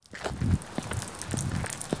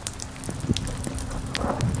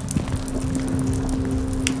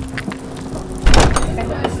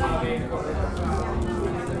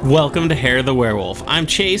Welcome to Hair the Werewolf. I'm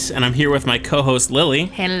Chase, and I'm here with my co-host Lily.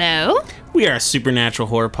 Hello. We are a supernatural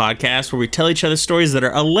horror podcast where we tell each other stories that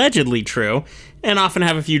are allegedly true, and often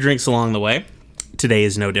have a few drinks along the way. Today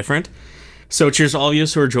is no different. So cheers to all of you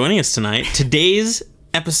who are joining us tonight. Today's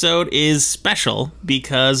episode is special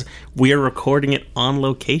because we are recording it on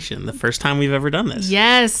location. The first time we've ever done this.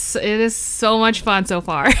 Yes, it is so much fun so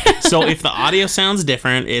far. So if the audio sounds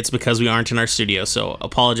different, it's because we aren't in our studio. So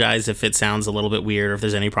apologize if it sounds a little bit weird or if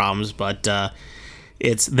there's any problems, but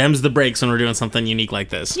it's them's the breaks when we're doing something unique like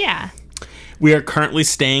this. Yeah. We are currently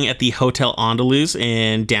staying at the Hotel Andaluz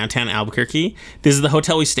in downtown Albuquerque. This is the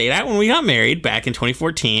hotel we stayed at when we got married back in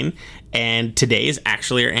 2014, and today is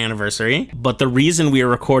actually our anniversary. But the reason we are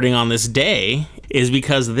recording on this day is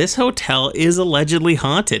because this hotel is allegedly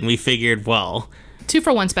haunted, and we figured, well... 2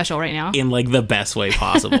 for 1 special right now. In, like, the best way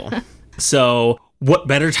possible. So... what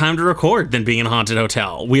better time to record than being in a haunted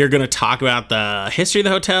hotel? We are going to talk about the history of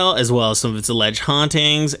the hotel as well as some of its alleged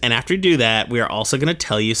hauntings. And after we do that, we are also going to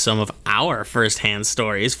tell you some of our firsthand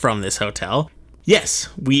stories from this hotel. Yes,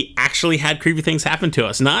 we actually had creepy things happen to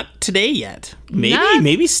us. Not today yet.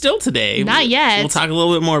 Maybe still today. Not yet. We'll talk a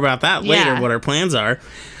little bit more about that later, what our plans are.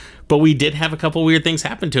 But we did have a couple weird things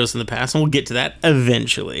happen to us in the past, and we'll get to that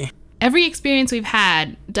eventually. Every experience we've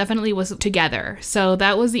had definitely was together. So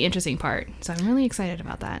that was the interesting part. So I'm really excited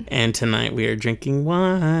about that. And tonight we are drinking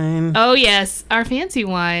wine. Oh, yes. Our fancy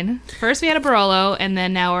wine. First we had a Barolo, and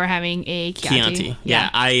then now we're having a Chianti. Yeah,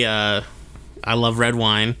 I love red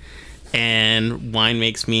wine, and wine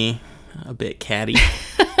makes me a bit catty.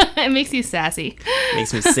 It makes you sassy.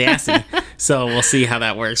 Makes me sassy. So we'll see how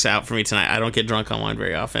that works out for me tonight. I don't get drunk on wine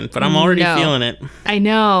very often, but I'm already feeling it. I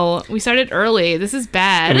know. We started early. This is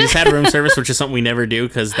bad. And we just had room service, which is something we never do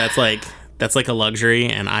because that's like a luxury,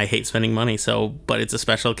 and I hate spending money. So, but it's a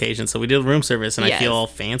special occasion, so we did room service, and I feel all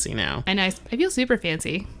fancy now. I know. I feel super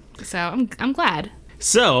fancy. So I'm glad.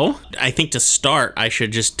 So, I think to start, I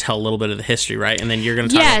should just tell a little bit of the history, right? And then you're going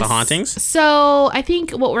to talk about the hauntings? So, I think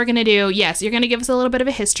what we're going to do, you're going to give us a little bit of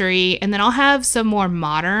a history, and then I'll have some more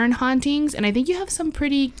modern hauntings, and I think you have some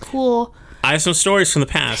pretty cool... I have some stories from the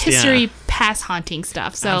past, past haunting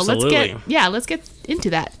stuff. So, Absolutely. let's get into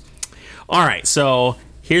that. All right, so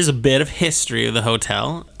here's a bit of history of the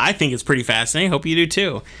hotel. I think it's pretty fascinating. Hope you do,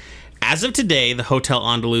 too. As of today, the Hotel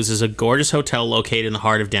Andaluz is a gorgeous hotel located in the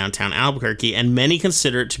heart of downtown Albuquerque, and many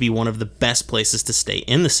consider it to be one of the best places to stay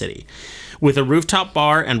in the city. With a rooftop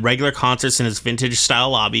bar and regular concerts in its vintage-style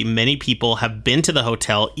lobby, many people have been to the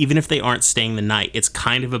hotel, even if they aren't staying the night. It's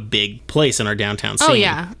kind of a big place in our downtown scene. Oh,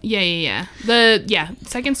 yeah. The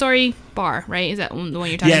second story bar, right? Is that the one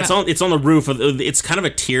you're talking about? Yeah, it's on the roof. It's kind of a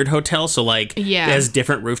tiered hotel, so, like, it has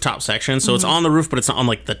different rooftop sections. So it's on the roof, but it's not on,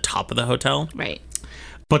 like, the top of the hotel. Right.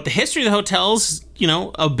 But the history of the hotel's,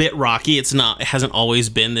 a bit rocky. It hasn't always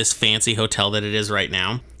been this fancy hotel that it is right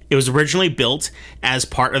now. It was originally built as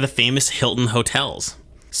part of the famous Hilton hotels.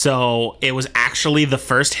 So it was actually the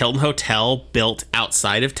first Hilton hotel built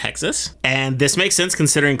outside of Texas. And this makes sense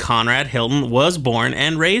considering Conrad Hilton was born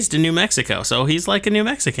and raised in New Mexico. So he's like a New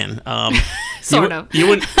Mexican. Sort of. You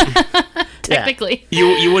wouldn't... Technically.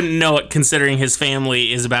 Yeah, you wouldn't know it considering his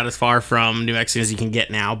family is about as far from New Mexico as you can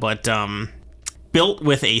get now. But... built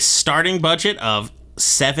with a starting budget of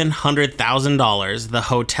 $700,000, the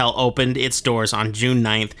hotel opened its doors on June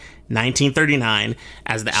 9th, 1939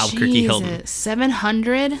 as the Albuquerque Hilton.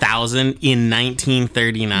 700,000 in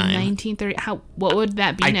 1939. 1930. What would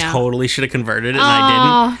that be now? I totally should have converted it, and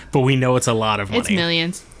I didn't. But we know it's a lot of money. It's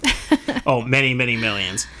millions. Oh, many, many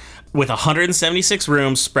millions. With 176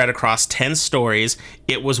 rooms spread across 10 stories,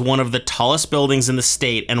 it was one of the tallest buildings in the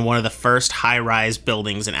state and one of the first high-rise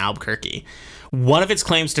buildings in Albuquerque. One of its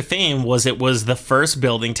claims to fame was it was the first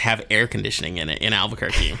building to have air conditioning in it in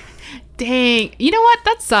Albuquerque. Dang. You know what?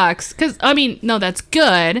 That sucks. No, that's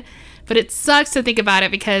good. But it sucks to think about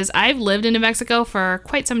it because I've lived in New Mexico for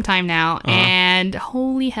quite some time now. And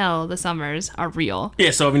holy hell, the summers are real.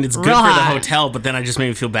 Yeah, so it's good for the hotel, but then I just made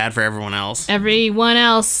me feel bad for everyone else. Everyone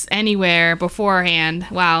else anywhere beforehand.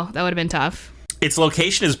 Wow, that would have been tough. Its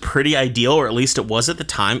location is pretty ideal, or at least it was at the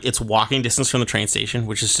time. It's walking distance from the train station,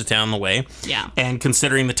 which is just down the way. Yeah. And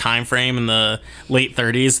considering the time frame in the late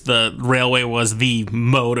 30s, the railway was the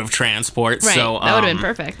mode of transport. Right, so that would have been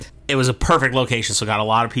perfect. It was a perfect location, so got a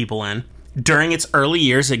lot of people in. During its early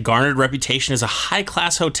years, it garnered a reputation as a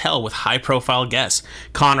high-class hotel with high-profile guests.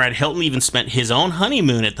 Conrad Hilton even spent his own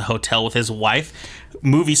honeymoon at the hotel with his wife,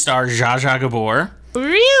 movie star Zsa Zsa Gabor.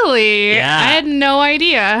 Really? Yeah. I had no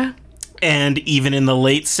idea. And even in the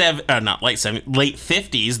late 50s,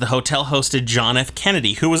 the hotel hosted John F.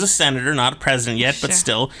 Kennedy, who was a senator, not a president yet, but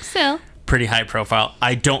still pretty high profile.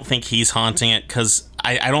 I don't think he's haunting it because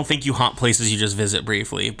I don't think you haunt places you just visit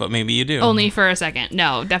briefly, but maybe you do. Only for a second.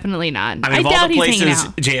 No, definitely not. I mean, of all doubt the he's hanging places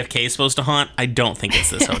out. JFK is supposed to haunt, I don't think it's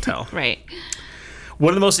this hotel. Right. One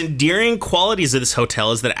of the most endearing qualities of this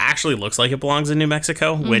hotel is that it actually looks like it belongs in New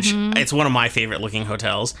Mexico, which it's one of my favorite looking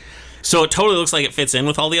hotels. So it totally looks like it fits in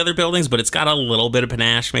with all the other buildings, but it's got a little bit of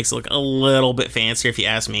panache, makes it look a little bit fancier if you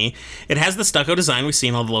ask me. It has the stucco design we see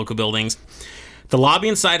in all the local buildings. The lobby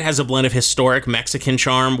inside has a blend of historic Mexican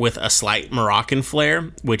charm with a slight Moroccan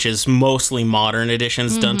flair, which is mostly modern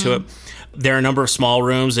additions done to it. There are a number of small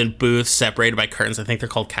rooms and booths separated by curtains. I think they're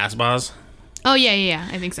called casbahs. Oh, yeah.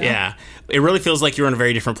 I think so. Yeah. It really feels like you're in a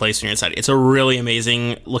very different place when you're inside. It's a really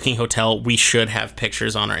amazing looking hotel. We should have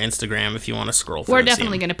pictures on our Instagram if you want to scroll through. We're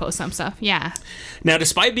definitely going to post some stuff. Yeah. Now,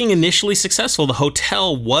 despite being initially successful, the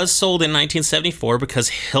hotel was sold in 1974 because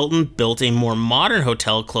Hilton built a more modern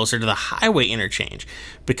hotel closer to the highway interchange.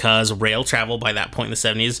 Because rail travel by that point in the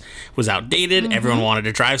 70s was outdated, everyone wanted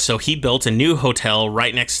to drive, so he built a new hotel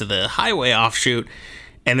right next to the highway offshoot.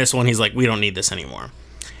 And this one, he's like, we don't need this anymore.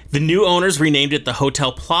 The new owners renamed it the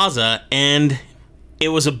Hotel Plaza, and it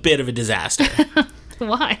was a bit of a disaster.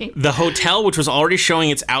 Why? The hotel, which was already showing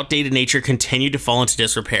its outdated nature, continued to fall into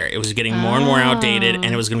disrepair. It was getting more and more outdated, and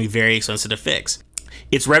it was going to be very expensive to fix.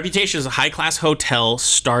 Its reputation as a high-class hotel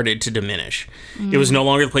started to diminish. It was no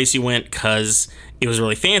longer the place you went because it was a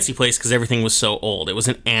really fancy place because everything was so old. It was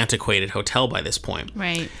an antiquated hotel by this point.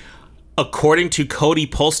 Right. According to Cody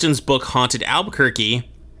Polston's book, Haunted Albuquerque,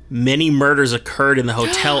 many murders occurred in the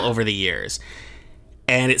hotel over the years.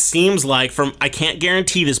 And it seems like, I can't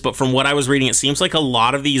guarantee this, but from what I was reading, it seems like a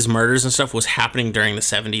lot of these murders and stuff was happening during the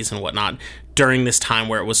 70s and whatnot, during this time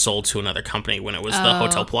where it was sold to another company when it was the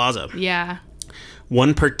Hotel Plaza. Yeah.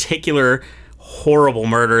 One particular horrible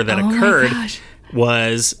murder that occurred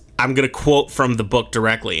was, I'm going to quote from the book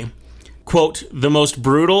directly. Quote, the most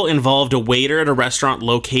brutal involved a waiter at a restaurant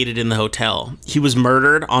located in the hotel. He was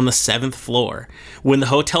murdered on the 7th floor. When the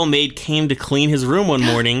hotel maid came to clean his room one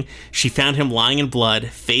morning, she found him lying in blood,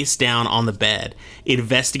 face down on the bed.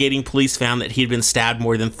 Investigating police found that he had been stabbed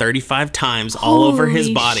more than 35 times all over his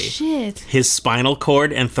body. Shit. His spinal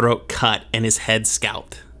cord and throat cut and his head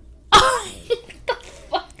scalped.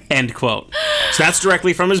 End quote. So that's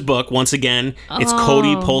directly from his book. Once again, it's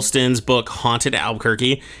Cody Polston's book, Haunted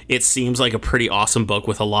Albuquerque. It seems like a pretty awesome book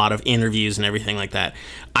with a lot of interviews and everything like that.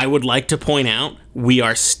 I would like to point out, we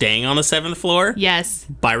are staying on the 7th floor. Yes.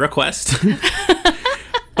 By request.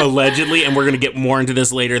 Allegedly, and we're going to get more into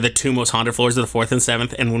this later, the two most haunted floors are the 4th and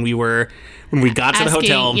 7th. And when we got to the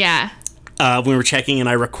hotel, when we were checking in,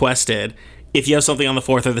 I requested, if you have something on the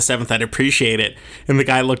 4th or the 7th, I'd appreciate it. And the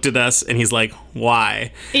guy looked at us and he's like,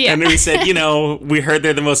 why? Yeah. And then we said, we heard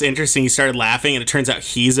they're the most interesting. He started laughing, and it turns out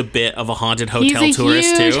he's a bit of a haunted hotel tourist too.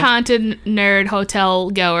 He's a huge haunted nerd hotel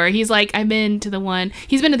goer. He's like, I've been to the one,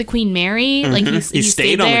 he's been to the Queen Mary. Like he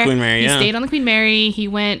stayed on the Queen Mary. He stayed on the Queen Mary. He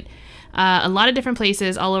went a lot of different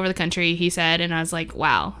places all over the country, he said, and I was like,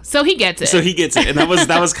 wow. So he gets it. And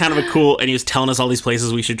that was kind of a cool, and he was telling us all these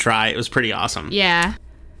places we should try. It was pretty awesome. Yeah.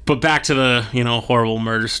 But back to the, horrible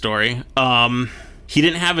murder story. He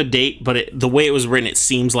didn't have a date, but the way it was written, it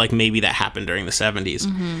seems like maybe that happened during the 70s.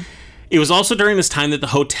 Mm-hmm. It was also during this time that the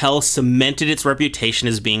hotel cemented its reputation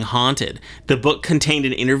as being haunted. The book contained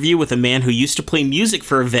an interview with a man who used to play music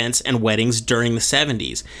for events and weddings during the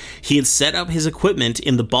 70s. He had set up his equipment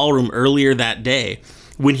in the ballroom earlier that day.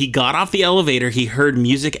 When he got off the elevator, he heard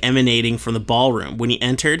music emanating from the ballroom. When he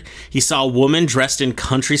entered, he saw a woman dressed in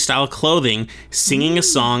country-style clothing, singing a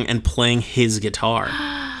song and playing his guitar.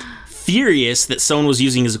 Furious that someone was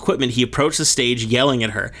using his equipment, he approached the stage, yelling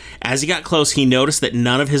at her. As he got close, he noticed that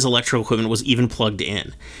none of his electrical equipment was even plugged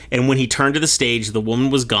in. And when he turned to the stage, the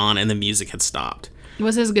woman was gone and the music had stopped.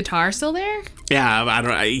 Was his guitar still there? Yeah, I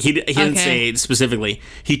don't know. He didn't say specifically.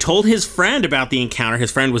 He told his friend about the encounter.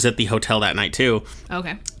 His friend was at the hotel that night, too.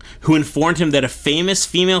 Okay. Who informed him that a famous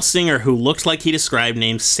female singer who looked like he described,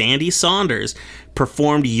 named Sandy Saunders,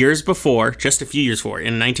 performed years before, just a few years before,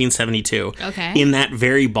 in 1972, in that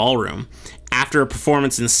very ballroom. After a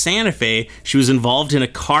performance in Santa Fe, she was involved in a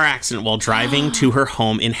car accident while driving to her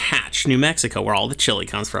home in Hatch, New Mexico, where all the chili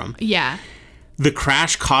comes from. Yeah. The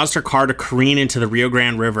crash caused her car to careen into the Rio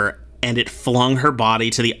Grande River, and it flung her body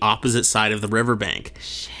to the opposite side of the riverbank.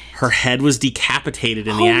 Shit. Her head was decapitated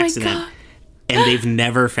in the accident, and they've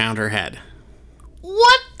never found her head.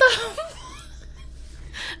 What the?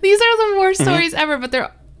 These are the worst stories ever, but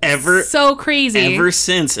they're so crazy. Ever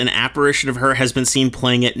since, an apparition of her has been seen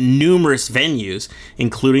playing at numerous venues,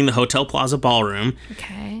 including the Hotel Plaza Ballroom,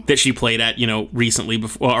 that she played at, recently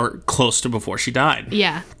before, or close to before she died.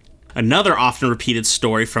 Yeah. Another often repeated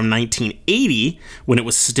story from 1980, when it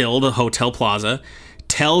was still the Hotel Plaza,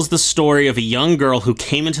 tells the story of a young girl who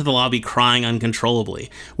came into the lobby crying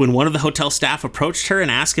uncontrollably. When one of the hotel staff approached her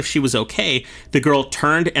and asked if she was okay, the girl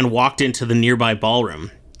turned and walked into the nearby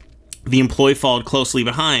ballroom. The employee followed closely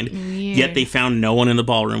behind, yet they found no one in the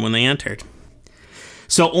ballroom when they entered.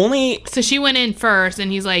 So she went in first,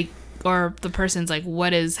 and he's like, or the person's like,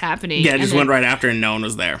 what is happening? Yeah, just went right after and no one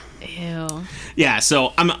was there. Ew. Yeah,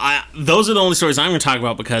 so those are the only stories I'm going to talk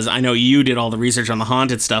about because I know you did all the research on the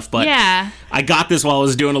haunted stuff, but yeah. I got this while I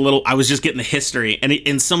was doing I was just getting the history, and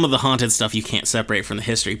in some of the haunted stuff you can't separate from the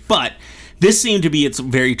history, but this seemed to be its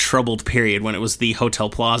very troubled period when it was the Hotel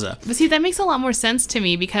Plaza. But see, that makes a lot more sense to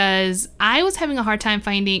me because I was having a hard time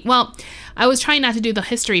finding... Well, I was trying not to do the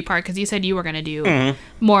history part because you said you were going to do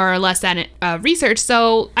more or less that research.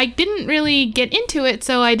 So I didn't really get into it.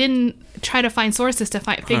 So I didn't try to find sources to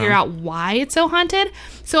figure out why it's so haunted.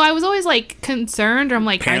 So I was always like concerned, or I'm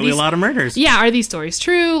like... Apparently a lot of murders. Yeah, are these stories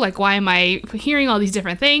true? Like, why am I hearing all these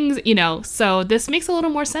different things? You know, so this makes a little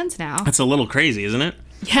more sense now. That's a little crazy, isn't it?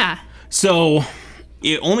 Yeah. So,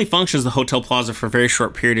 it only functions the Hotel Plaza for a very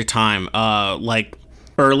short period of time, like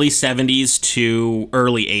early 70s to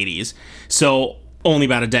early 80s. So, only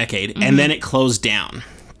about a decade. And then it closed down.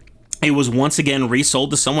 It was once again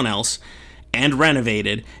resold to someone else and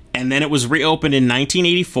renovated. And then it was reopened in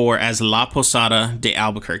 1984 as La Posada de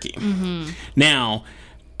Albuquerque. Now,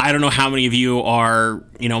 I don't know how many of you are,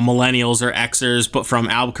 millennials or Xers, but from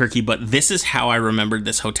Albuquerque, but this is how I remembered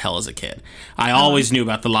this hotel as a kid. I always knew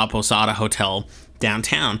about the La Posada Hotel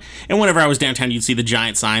downtown. And whenever I was downtown, you'd see the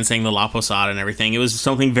giant sign saying the La Posada and everything. It was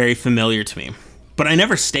something very familiar to me. But I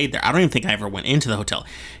never stayed there. I don't even think I ever went into the hotel.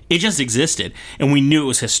 It just existed, and we knew it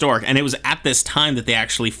was historic. And it was at this time that they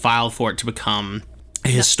actually filed for it to become a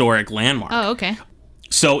historic landmark. Oh, okay.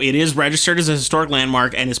 So it is registered as a historic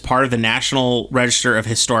landmark and is part of the National Register of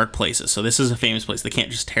Historic Places. So this is a famous place. They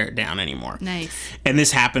can't just tear it down anymore. Nice. And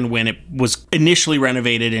this happened when it was initially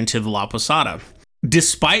renovated into the La Posada.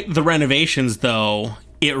 Despite the renovations, though,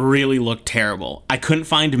 it really looked terrible. I couldn't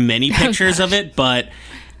find many pictures of it, but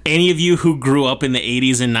any of you who grew up in the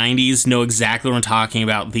 80s and 90s know exactly what I'm talking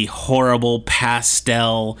about. The horrible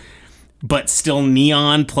pastel, but still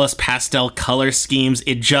neon plus pastel color schemes.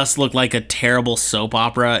 It just looked like a terrible soap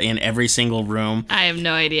opera in every single room. I have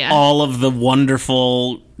no idea. All of the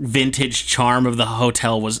wonderful vintage charm of the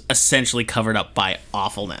hotel was essentially covered up by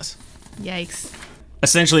awfulness. Yikes.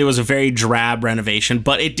 Essentially, it was a very drab renovation,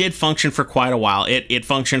 but it did function for quite a while. It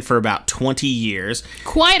functioned for about 20 years.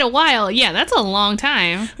 Quite a while. Yeah, that's a long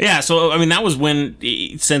time. Yeah, so, I mean, that was when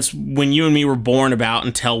you and me were born about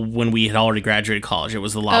until when we had already graduated college. It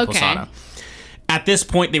was the La Posada. At this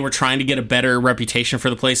point, they were trying to get a better reputation for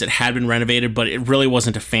the place. It had been renovated, but it really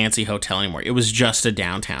wasn't a fancy hotel anymore. It was just a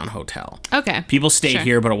downtown hotel. Okay. People stayed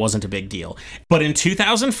here, but it wasn't a big deal. But in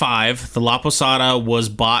 2005, the La Posada was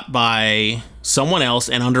bought by someone else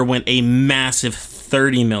and underwent a massive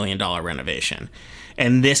 $30 million renovation.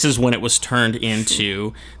 And this is when it was turned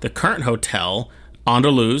into the current hotel,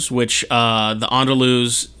 Andaluz, which the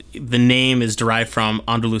Andaluz... The name is derived from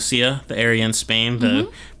Andalusia, the area in Spain,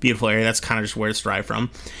 the beautiful area. That's kind of just where it's derived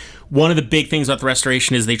from. One of the big things about the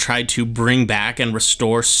restoration is they tried to bring back and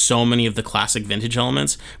restore so many of the classic vintage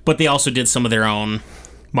elements, but they also did some of their own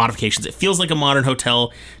modifications. It feels like a modern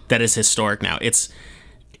hotel that is historic now. Its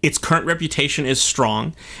current reputation is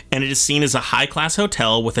strong, and it is seen as a high-class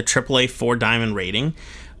hotel with a AAA 4-diamond rating.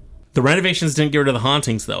 The renovations didn't get rid of the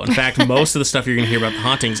hauntings, though. In fact, most of the stuff you're going to hear about the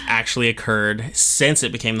hauntings actually occurred since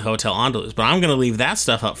it became the Hotel Andaluz. But I'm going to leave that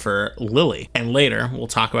stuff up for Lily. And later, we'll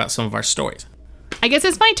talk about some of our stories. I guess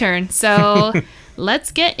it's my turn. So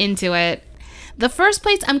let's get into it. The first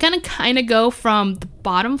place, I'm going to kind of go from the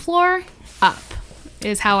bottom floor up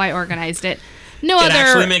is how I organized it. It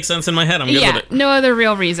actually makes sense in my head. I'm good with it. No other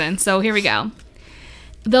real reason. So here we go.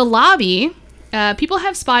 The lobby... people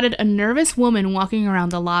have spotted a nervous woman walking around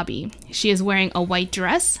the lobby. She is wearing a white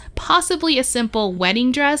dress, possibly a simple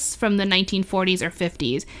wedding dress from the 1940s or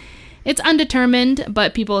 50s. It's undetermined,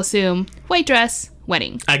 but people assume white dress,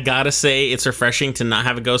 wedding. I gotta say, it's refreshing to not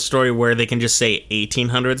have a ghost story where they can just say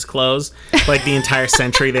 1800s clothes. Like the entire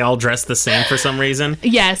century, they all dress the same for some reason.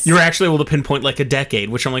 Yes. You're actually able to pinpoint like a decade,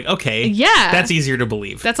 which I'm like, okay. Yeah. That's easier to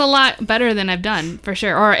believe. That's a lot better than I've done, for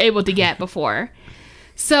sure, or able to get before.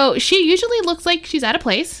 So she usually looks like she's at a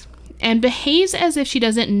place and behaves as if she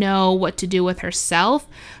doesn't know what to do with herself.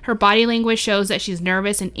 Her body language shows that she's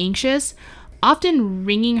nervous and anxious, often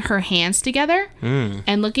wringing her hands together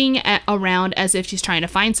and looking around as if she's trying to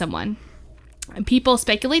find someone. People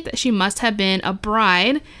speculate that she must have been a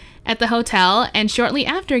bride at the hotel, and shortly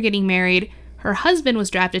after getting married, her husband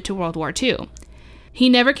was drafted to World War II. He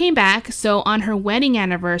never came back, so on her wedding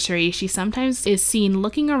anniversary, she sometimes is seen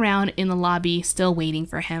looking around in the lobby, still waiting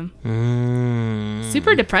for him.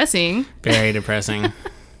 Super depressing. Very depressing.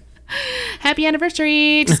 Happy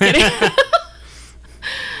anniversary. Just kidding.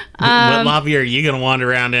 What lobby are you going to wander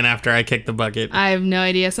around in after I kick the bucket? I have no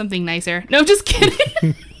idea. Something nicer. No, just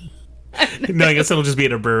kidding. No, I guess it'll just be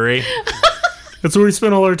at a brewery. That's where we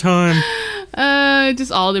spend all our time.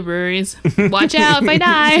 Just all the breweries. Watch out if I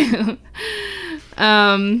die.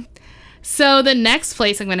 So the next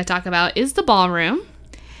place I'm going to talk about is the ballroom.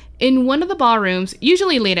 In one of the ballrooms,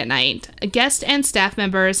 usually late at night, guests and staff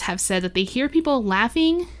members have said that they hear people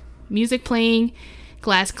laughing, music playing,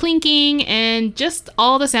 glass clinking, and just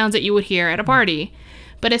all the sounds that you would hear at a party.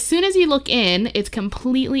 But as soon as you look in, it's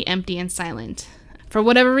completely empty and silent. For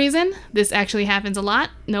whatever reason, this actually happens a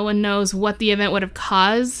lot. No one knows what the event would have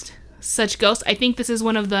caused such ghosts. I think this is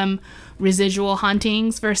one of them residual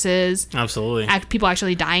hauntings versus Absolutely. People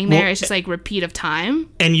actually dying there. Well, it's just like repeat of time.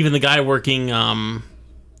 And even the guy working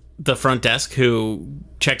the front desk who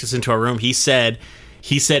checked us into our room, he said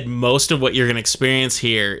most of what you're going to experience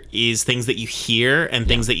here is things that you hear and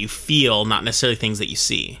things that you feel, not necessarily things that you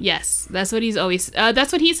see. Yes, that's what he's always.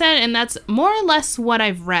 That's what he said, and that's more or less what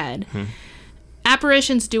I've read.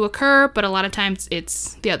 Apparitions do occur, but a lot of times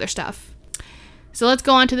it's the other stuff. So let's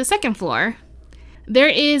go on to the second floor. There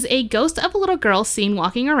is a ghost of a little girl seen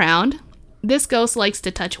walking around. This ghost likes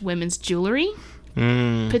to touch women's jewelry,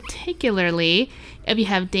 particularly if you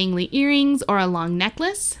have dangly earrings or a long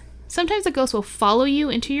necklace. Sometimes a ghost will follow you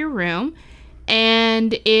into your room,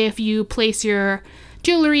 and if you place your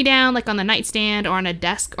jewelry down, like on the nightstand or on a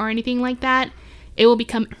desk or anything like that, it will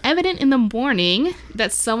become evident in the morning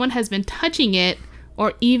that someone has been touching it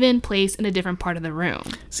or even placed in a different part of the room.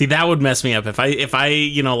 See, that would mess me up if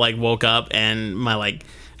I woke up and my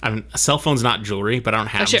a cell phone's not jewelry, but I don't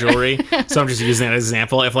have jewelry, so I'm just using that as an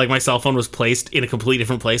example. If my cell phone was placed in a completely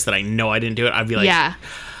different place that I know I didn't do it, I'd be like, yeah,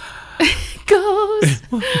 ghost.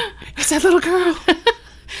 It's that little girl.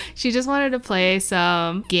 She just wanted to play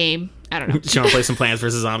some game. I don't know. She want to play some Plants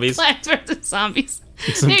vs. Zombies? Plants vs. Zombies.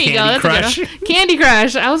 Some there you Candy go. Crush. That's a good one. Candy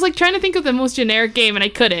Crush. I was trying to think of the most generic game, and I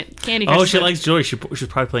couldn't. Candy Crush. Oh, she likes jewelry. She's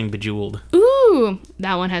probably playing Bejeweled. Ooh,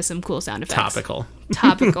 that one has some cool sound effects.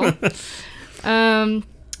 Topical.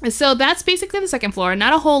 So that's basically the second floor.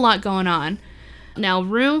 Not a whole lot going on. Now,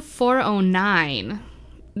 room 409.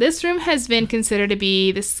 This room has been considered to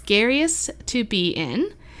be the scariest to be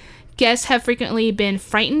in. Guests have frequently been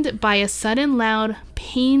frightened by a sudden, loud,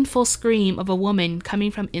 painful scream of a woman coming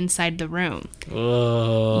from inside the room.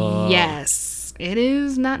 Oh. Yes, it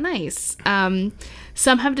is not nice.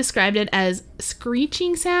 Some have described it as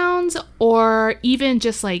screeching sounds or even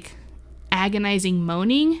just like agonizing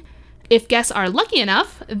moaning. If guests are lucky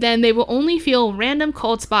enough, then they will only feel random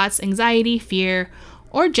cold spots, anxiety, fear,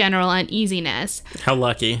 or general uneasiness. How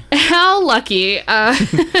lucky. How lucky.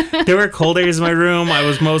 There were cold areas in my room. I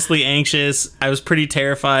was mostly anxious. I was pretty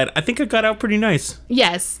terrified. I think I got out pretty nice.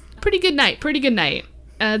 Yes. Pretty good night.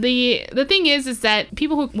 The thing is that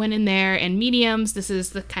people who went in there and mediums, this is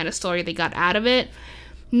the kind of story they got out of it.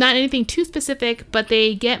 Not anything too specific, but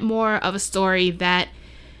they get more of a story that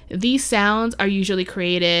these sounds are usually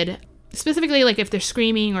created specifically, like if they're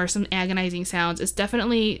screaming or some agonizing sounds, it's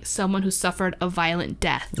definitely someone who suffered a violent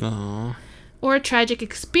death. Aww. Or a tragic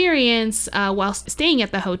experience while staying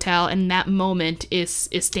at the hotel, and that moment is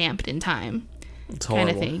stamped in time. It's horrible.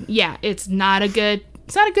 Kind of thing. Yeah, it's not a good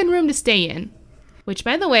room to stay in. Which,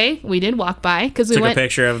 by the way, we did walk by because we took a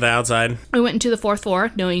picture of the outside. We went into the fourth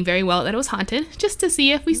floor, knowing very well that it was haunted, just to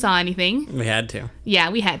see if we saw anything. We had to.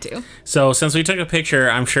 Yeah, we had to. So since we took a picture,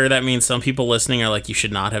 I'm sure that means some people listening are like, you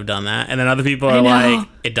should not have done that. And then other people are like,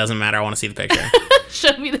 it doesn't matter. I want to see the picture.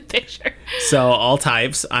 Show me the picture. So all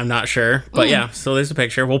types. I'm not sure. But yeah, so there's a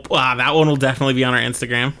picture. That one will definitely be on our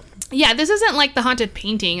Instagram. Yeah, this isn't like the haunted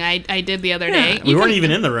painting I did the other day. We weren't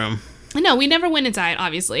even in the room. No, we never went inside,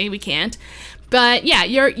 obviously. We can't. But yeah,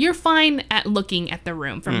 you're fine at looking at the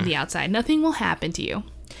room from the outside. Nothing will happen to you.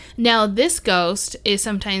 Now, this ghost is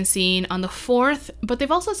sometimes seen on the 4th, but they've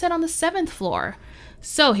also said on the 7th floor.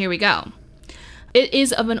 So here we go. It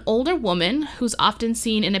is of an older woman who's often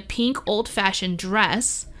seen in a pink old-fashioned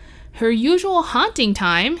dress. Her usual haunting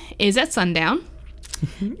time is at sundown.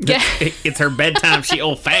 It's her bedtime. She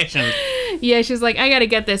old-fashioned. Yeah, she's like, I gotta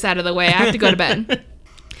get this out of the way. I have to go to bed.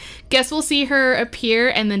 Guests will see her appear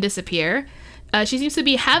and then disappear. She seems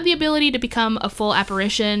to have the ability to become a full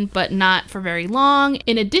apparition, but not for very long.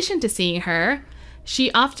 In addition to seeing her, she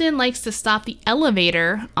often likes to stop the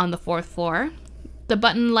elevator on the 4th floor. The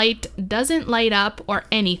button light doesn't light up or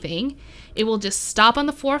anything. It will just stop on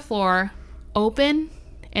the 4th floor, open,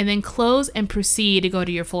 and then close and proceed to go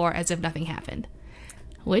to your floor as if nothing happened.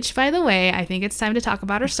 Which, by the way, I think it's time to talk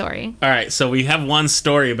about our story. All right, so we have one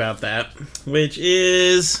story about that, which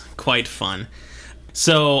is quite fun.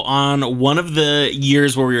 So on one of the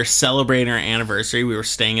years where we were celebrating our anniversary, we were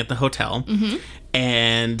staying at the hotel,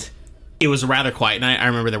 and it was a rather quiet night. I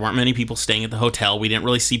remember there weren't many people staying at the hotel. We didn't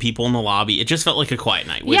really see people in the lobby. It just felt like a quiet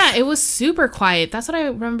night. Yeah, it was super quiet. That's what I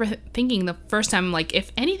remember thinking the first time. Like,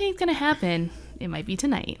 if anything's going to happen, it might be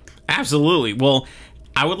tonight. Absolutely. Well,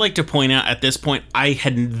 I would like to point out at this point, I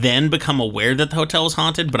had then become aware that the hotel was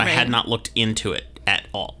haunted, but I had not looked into it at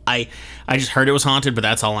all. I just heard it was haunted, but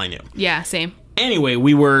that's all I knew. Yeah, same. Anyway,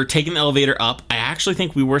 we were taking the elevator up. I actually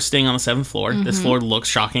think we were staying on the 7th floor. This floor looks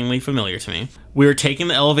shockingly familiar to me. We were taking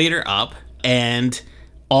the elevator up, and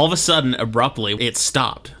all of a sudden, abruptly, it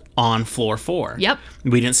stopped on floor 4. Yep.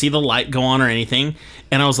 We didn't see the light go on or anything.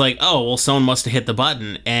 And I was like, oh, well, someone must have hit the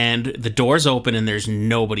button. And the door's open, and there's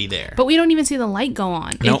nobody there. But we don't even see the light go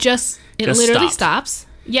on. Nope. It literally stops.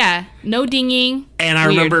 Yeah, no dinging. And I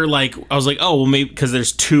remember, I was like, oh, well, maybe because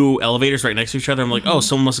there's 2 elevators right next to each other. I'm like, oh,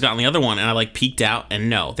 someone must have gotten the other one. And I, peeked out, and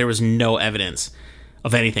no, there was no evidence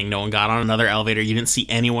of anything. No one got on another elevator. You didn't see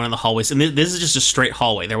anyone in the hallways. And this is just a straight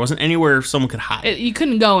hallway. There wasn't anywhere someone could hide. You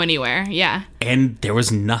couldn't go anywhere, yeah. And there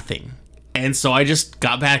was nothing. And so I just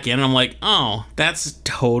got back in, and I'm like, oh, that's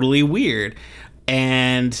totally weird.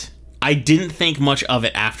 And I didn't think much of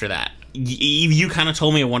it after that. You kind of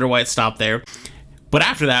told me, I wonder why it stopped there. But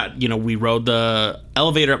after that, we rode the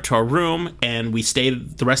elevator up to our room, and we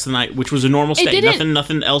stayed the rest of the night, which was a normal stay.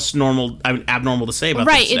 Nothing else abnormal to say about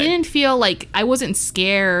right, this stay. It didn't feel like I wasn't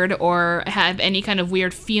scared or have any kind of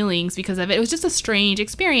weird feelings because of it. It was just a strange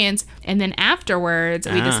experience. And then afterwards,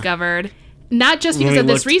 we discovered, not just because of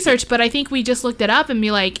this research, but I think we just looked it up and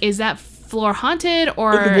be like, is that floor haunted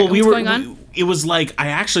or what's going on? It was I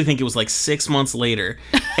actually think it was 6 months later,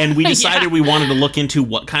 and we decided we wanted to look into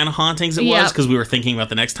what kind of hauntings it was because we were thinking about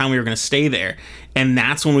the next time we were going to stay there. And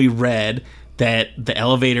that's when we read that the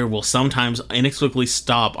elevator will sometimes inexplicably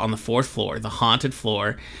stop on the 4th floor, the haunted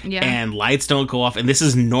floor, and lights don't go off, and this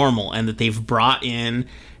is normal, and that they've brought in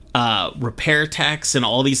repair techs and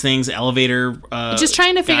all these things, elevator just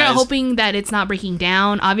trying to figure out, hoping that it's not breaking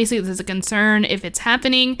down. Obviously this is a concern if it's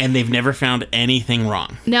happening, and they've never found anything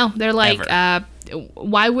wrong. No, they're like,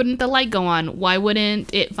 why wouldn't the light go on? Why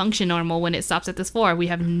wouldn't it function normal when it stops at this floor? We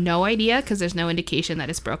have no idea because there's no indication that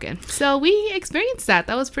it's broken. So we experienced that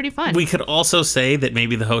was pretty fun. We could also say that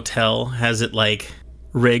maybe the hotel has it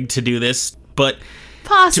rigged to do this, but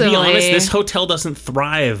possibly. To be honest, this hotel doesn't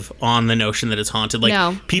thrive on the notion that it's haunted.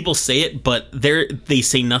 No. People say it, but they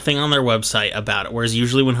say nothing on their website about it. Whereas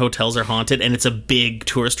usually when hotels are haunted and it's a big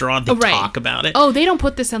tourist draw, they talk about it. Oh, they don't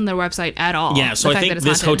put this on their website at all. Yeah, so I think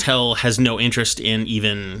this hotel has no interest in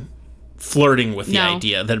even flirting with the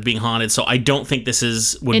idea that it being haunted. So I don't think this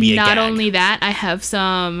would be a gag. And not only that, I have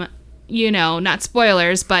some, not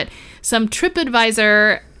spoilers, but some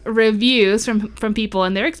TripAdvisor reviews from people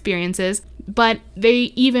and their experiences. But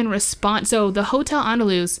they even respond. So the Hotel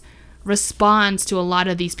Andaluz responds to a lot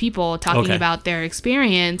of these people talking about their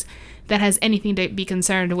experience that has anything to be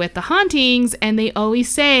concerned with the hauntings. And they always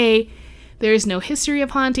say there is no history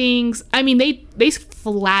of hauntings. I mean, they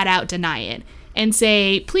flat out deny it and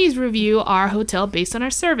say, please review our hotel based on our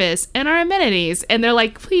service and our amenities. And they're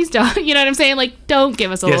like, please don't. You know what I'm saying? Don't give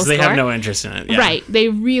us a little score. Yes, they have no interest in it. Yeah. Right. They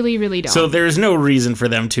really, really don't. So there's no reason for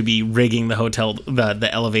them to be rigging the hotel, the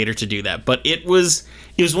elevator to do that. But it was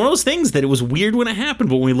one of those things that it was weird when it happened.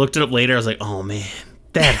 But when we looked it up later, I was like, oh, man,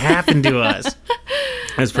 that happened to us.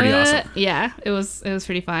 It was pretty awesome. Yeah, it was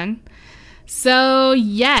pretty fun. So,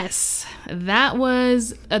 yes, that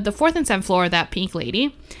was the 4th and 7th floor, that pink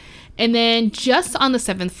lady. And then just on the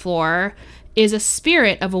 7th floor is a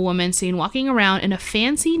spirit of a woman seen walking around in a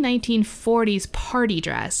fancy 1940s party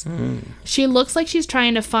dress. She looks like she's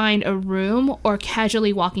trying to find a room or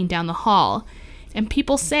casually walking down the hall. And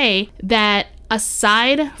people say that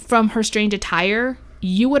aside from her strange attire,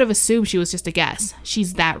 you would have assumed she was just a guest.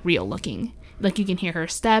 She's that real looking. You can hear her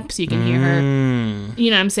steps, you can hear her, you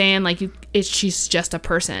know what I'm saying? She's just a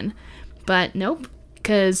person. But nope.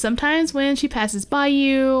 Because sometimes when she passes by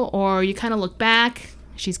you or you kind of look back,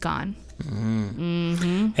 she's gone.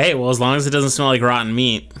 Hey, well, as long as it doesn't smell like rotten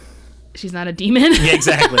meat. She's not a demon? Yeah,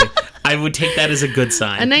 exactly. I would take that as a good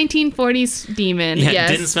sign. A 1940s demon, yes.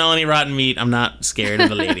 Didn't smell any rotten meat. I'm not scared of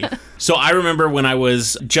a lady. So I remember when I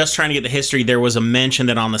was just trying to get the history, there was a mention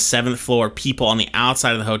that on the 7th floor, people on the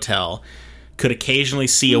outside of the hotel could occasionally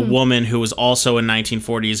see a woman who was also in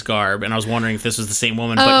 1940s garb, and I was wondering if this was the same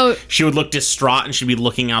woman, Oh. but she would look distraught and she'd be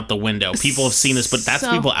looking out the window. People have seen this, but that's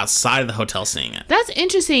So- people outside of the hotel seeing it. That's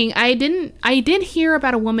interesting. I did hear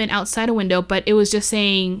about a woman outside a window, but it was just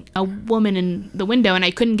saying a woman in the window, and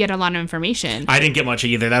I couldn't get a lot of information. I didn't get much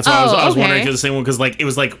either. That's why I was okay. wondering if it was the same one, because like it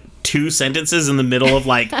was like 2 sentences in the middle of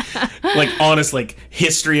like honest like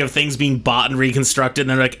history of things being bought and reconstructed,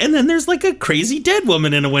 and they're like, and then there's like a crazy dead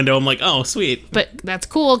woman in a window. I'm like, oh sweet. But that's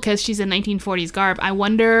cool because she's in 1940s garb. I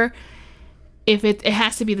wonder if it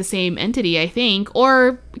has to be the same entity, I think,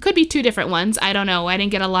 or it could be 2 different ones. I don't know. I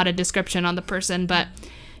didn't get a lot of description on the person, but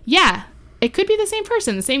yeah, it could be the same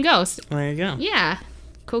person, the same ghost. There you go. Yeah.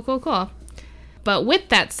 Cool. But with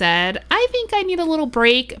that said, I think I need a little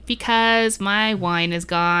break because my wine is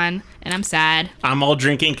gone and I'm sad. I'm all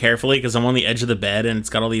drinking carefully because I'm on the edge of the bed and it's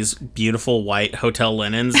got all these beautiful white hotel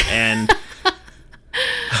linens, and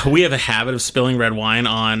we have a habit of spilling red wine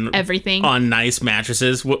on Everything. on nice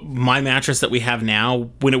mattresses. My mattress that we have now,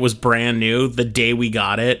 when it was brand new, the day we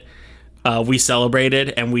got it, we celebrated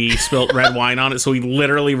and we spilled red wine on it. So we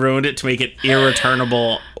literally ruined it to make it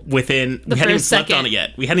irreturnable within. We hadn't even first slept second. on it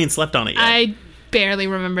yet. We hadn't even slept on it yet. I barely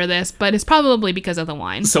remember this, but it's probably because of the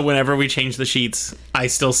wine. So whenever we change the sheets, I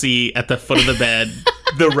still see at the foot of the bed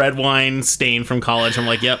the red wine stain from college. I'm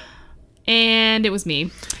like, yep. And it was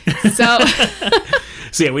me. So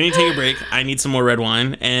So yeah, we need to take a break. I need some more red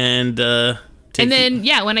wine, and then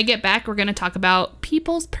when I get back, we're going to talk about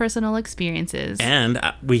people's personal experiences. And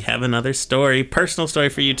we have another story, personal story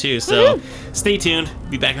for you too. So stay tuned.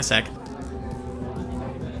 Be back in a sec.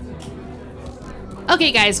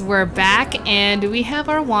 Okay, guys, we're back, and we have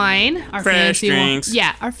our wine, our Fresh fancy drinks.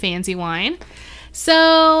 Yeah, our fancy wine.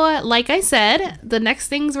 So, like I said, the next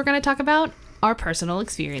things we're going to talk about are personal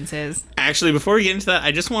experiences. Actually, before we get into that,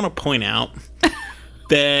 I just want to point out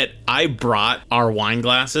that I brought our wine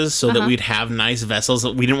glasses so that we'd have nice vessels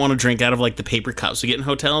that we didn't want to drink out of, like the paper cups we get in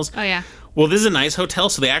hotels. Oh, yeah. Well, this is a nice hotel,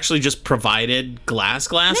 so they actually just provided glass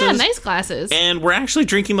glasses. Yeah, nice glasses. And we're actually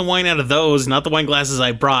drinking the wine out of those, not the wine glasses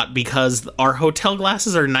I brought, because our hotel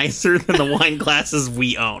glasses are nicer than the wine glasses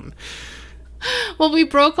we own. Well, we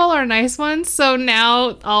broke all our nice ones, so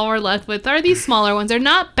now all we're left with are these smaller ones. They're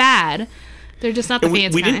not bad. They're just not the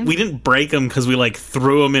fancy kind. We didn't break them because we like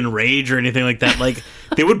threw them in rage or anything like that. Like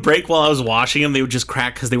they would break while I was washing them. They would just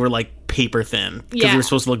crack because they were like paper thin, because Yeah. we were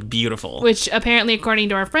supposed to look beautiful. Which apparently, according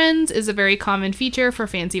to our friends, is a very common feature for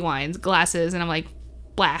fancy wines, glasses. And I'm like,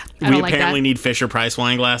 blah, I We don't like apparently that. need Fisher Price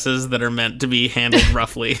wine glasses that are meant to be handled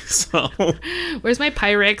roughly. So Where's my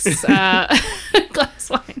Pyrex glass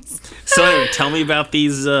wines? anyway, tell me about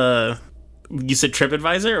these. You said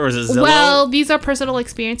TripAdvisor or is it Zillow? Well, these are personal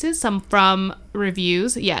experiences, some from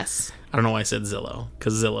reviews. Yes. I don't know why I said Zillow,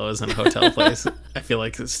 because Zillow isn't a hotel place. I feel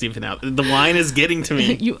like it's Stephen out. The wine is getting to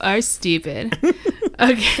me. You are stupid.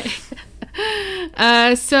 Okay.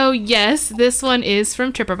 So yes, this one is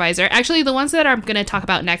from TripAdvisor. Actually, the ones that I'm going to talk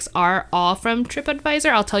about next are all from TripAdvisor.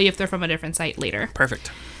 I'll tell you if they're from a different site later.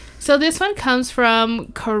 Perfect. So this one comes from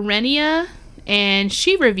Karenia, and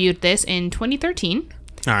she reviewed this in 2013.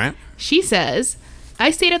 All right. She says, I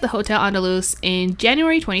stayed at the Hotel Andalus in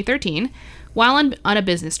January 2013 while on a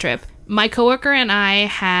business trip. My coworker and I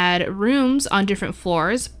had rooms on different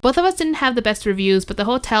floors. Both of us didn't have the best reviews, but the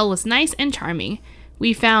hotel was nice and charming.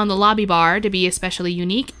 We found the lobby bar to be especially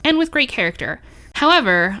unique and with great character.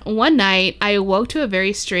 However, one night I awoke to a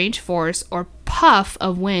very strange force or puff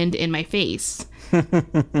of wind in my face.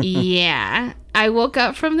 Yeah, I woke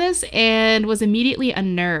up from this and was immediately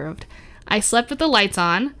unnerved. I slept with the lights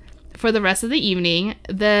on for the rest of the evening.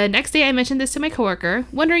 The next day I mentioned this to my coworker,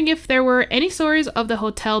 wondering if there were any stories of the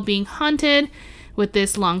hotel being haunted with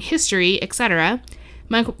this long history, etc.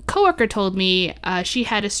 My coworker told me she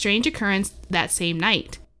had a strange occurrence that same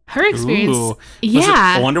night. Her experience... Ooh.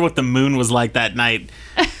 Yeah. I wonder what the moon was like that night.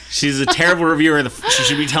 She's a terrible reviewer. She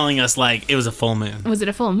should be telling us, like, it was a full moon. Was it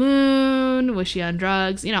a full moon? Was she on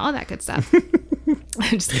drugs? You know, all that good stuff.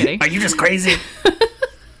 I'm just kidding. Are you just crazy?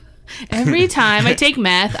 Every time I take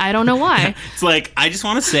meth, I don't know why. It's like, I just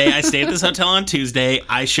want to say I stayed at this hotel on Tuesday.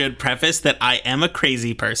 I should preface that I am a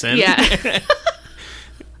crazy person. Yeah.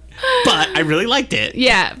 But I really liked it.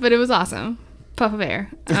 Yeah, but it was awesome. Puff of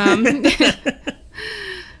air.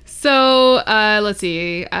 So, let's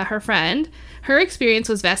see. Her friend, her experience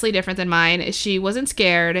was vastly different than mine. She wasn't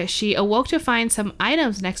scared. She awoke to find some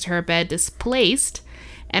items next to her bed displaced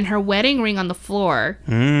and her wedding ring on the floor.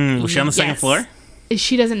 Was she on the second Yes. floor?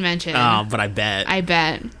 She doesn't mention. Oh, but I bet. I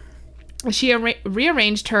bet. She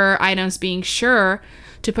rearranged her items, being sure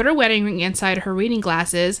to put her wedding ring inside her reading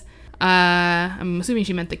glasses. I'm assuming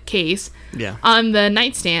she meant the case. Yeah. On the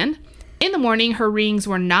nightstand. In the morning, her rings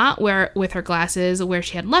were not with her glasses where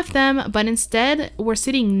she had left them, but instead were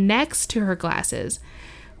sitting next to her glasses.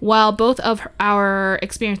 While both of our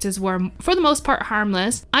experiences were, for the most part,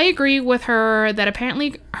 harmless, I agree with her that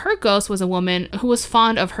apparently her ghost was a woman who was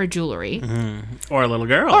fond of her jewelry. Or a little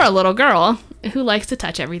girl. Or a little girl who likes to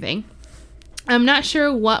touch everything. I'm not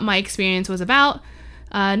sure what my experience was about.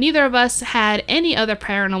 Neither of us had any other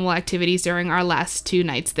paranormal activities during our last 2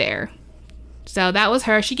 nights there. So that was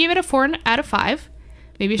her. She gave it a 4 out of 5.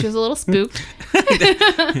 Maybe she was a little spooked.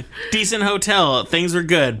 Decent hotel. Things were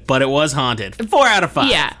good, but it was haunted. 4 out of 5.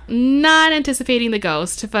 Yeah. Not anticipating the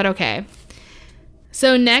ghost, but okay.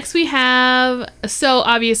 So next we have... So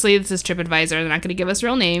obviously this is TripAdvisor. They're not going to give us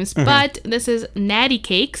real names, but this is Natty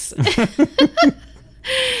Cakes.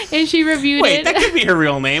 And she reviewed it. Wait, that could be her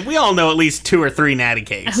real name. We all know at least 2 or 3 Natty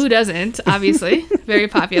Cakes. Who doesn't? Obviously. Very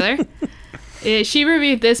popular. She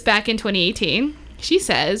reviewed this back in 2018. She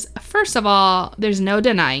says, first of all, there's no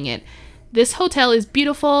denying it. This hotel is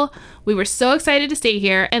beautiful. We were so excited to stay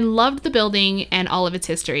here and loved the building and all of its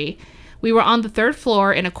history. We were on the 3rd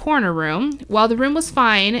floor in a corner room. While the room was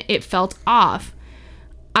fine, it felt off.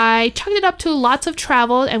 I chalked it up to lots of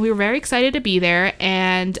travel and we were very excited to be there,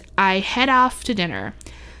 and I head off to dinner.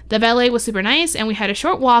 The valet was super nice and we had a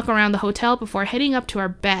short walk around the hotel before heading up to our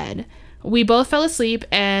bed. We both fell asleep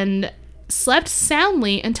and slept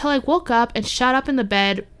soundly until I woke up and shot up in the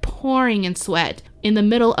bed, pouring in sweat, in the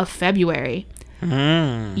middle of February.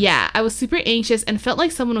 Yeah, I was super anxious and felt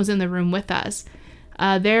like someone was in the room with us.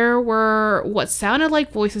 There were what sounded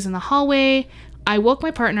like voices in the hallway. I woke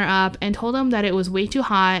my partner up and told him that it was way too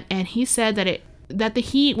hot, and he said that the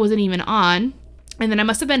heat wasn't even on, and that I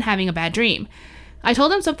must have been having a bad dream. I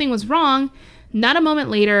told him something was wrong. Not a moment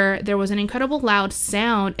later, there was an incredible loud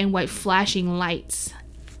sound and white flashing lights.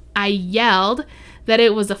 I yelled that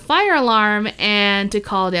it was a fire alarm and to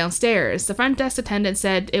call downstairs. The front desk attendant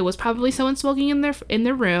said it was probably someone smoking in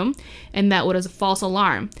their room and that was a false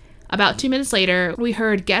alarm. About 2 minutes later, we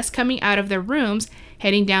heard guests coming out of their rooms,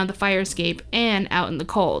 heading down the fire escape and out in the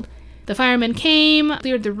cold. The firemen came,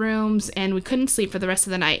 cleared the rooms, and we couldn't sleep for the rest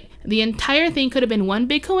of the night. The entire thing could have been one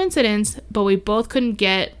big coincidence, but we both couldn't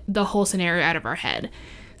get the whole scenario out of our head.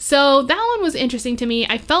 So that one was interesting to me.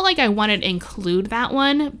 I felt like I wanted to include that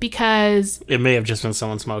one because... It may have just been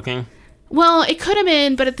someone smoking. Well, it could have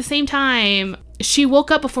been, but at the same time, she woke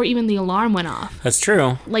up before even the alarm went off. That's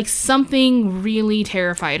true. Like something really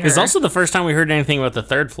terrified her. It's also the first time we heard anything about the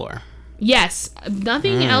 3rd floor. Yes.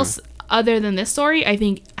 Nothing else other than this story, I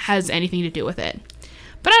think, has anything to do with it.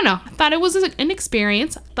 But I don't know. I thought it was an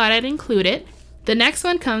experience. Thought I'd include it. The next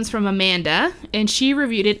one comes from Amanda, and she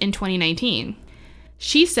reviewed it in 2019.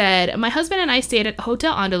 She said, my husband and I stayed at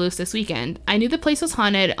Hotel Andaluz this weekend. I knew the place was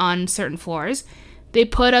haunted on certain floors. They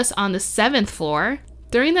put us on the 7th floor.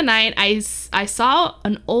 During the night, I saw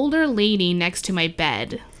an older lady next to my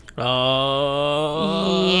bed.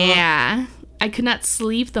 Oh. Yeah. I could not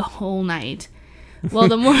sleep the whole night. Well,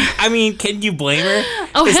 the more... I mean, can you blame her?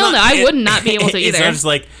 Oh, hell no. I would not be able to either. It's just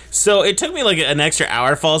like... So it took me like an extra hour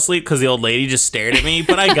to fall asleep because the old lady just stared at me,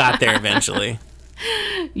 but I got there eventually.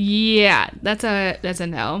 Yeah, that's a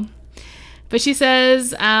no. But she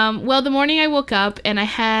says, well, the morning I woke up and I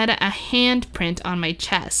had a handprint on my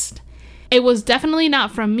chest. It was definitely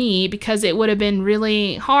not from me because it would have been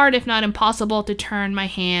really hard, if not impossible, to turn my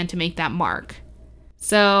hand to make that mark.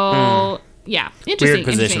 So, yeah, interesting. Weird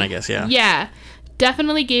position, I guess, yeah. Yeah,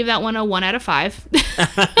 definitely gave that one a 1 out of 5.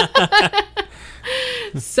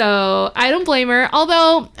 So I don't blame her.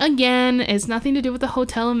 Although, again, it's nothing to do with the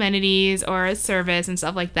hotel amenities or service and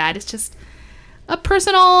stuff like that. It's just a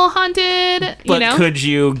personal haunted, But could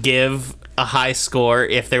you give a high score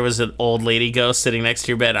if there was an old lady ghost sitting next to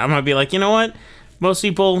your bed? I'm going to be like, you know what? Most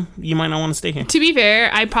people, you might not want to stay here. To be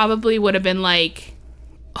fair, I probably would have been like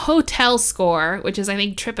hotel score, which is I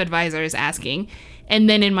think TripAdvisor is asking. And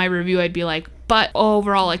then in my review, I'd be like, but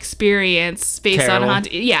overall experience based on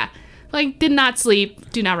haunted. Yeah. Like, did not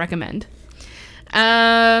sleep. Do not recommend.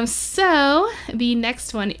 So the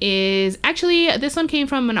next one is actually, this one came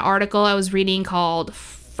from an article I was reading called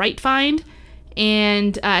Fright Find.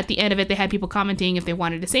 And at the end of it, they had people commenting if they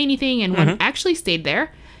wanted to say anything. And one actually stayed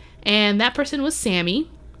there. And that person was Sammy.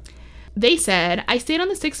 They said, I stayed on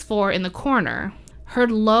the 6th floor in the corner.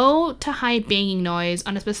 Heard low to high banging noise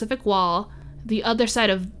on a specific wall. The other side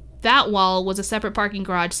of that wall was a separate parking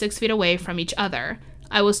garage 6 feet away from each other.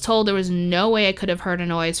 I was told there was no way I could have heard a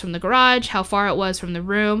noise from the garage, how far it was from the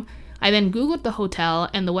room. I then Googled the hotel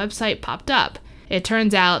and the website popped up. It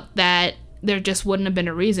turns out that there just wouldn't have been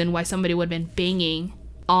a reason why somebody would have been banging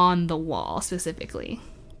on the wall specifically.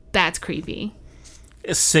 That's creepy.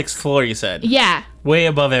 6th floor, you said? Yeah. Way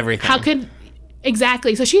above everything. How could...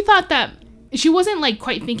 Exactly. So she thought that... She wasn't, like,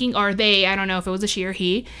 quite thinking, or they, I don't know if it was a she or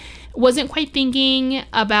he, wasn't quite thinking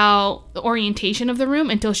about the orientation of the room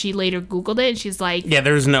until she later Googled it. And she's like... Yeah,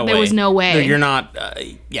 there was no way. There was no way. You're not...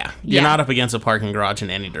 You're not up against a parking garage in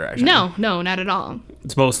any direction. No, not at all.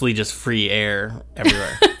 It's mostly just free air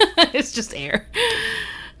everywhere. It's just air.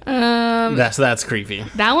 That's creepy.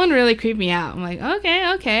 That one really creeped me out. I'm like,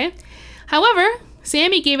 okay. However,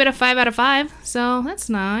 Sammy gave it a 5 out of 5, so that's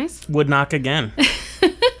nice. Would knock again.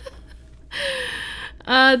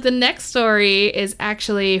 The next story is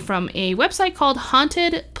actually from a website called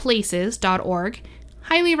hauntedplaces.org.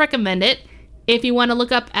 Highly recommend it if you want to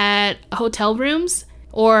look up at hotel rooms,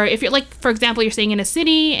 or if you're like, for example, you're staying in a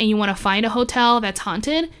city and you want to find a hotel that's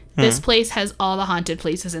haunted. This place has all the haunted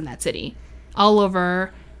places in that city, all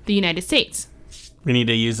over the United States. We need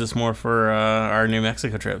to use this more for our New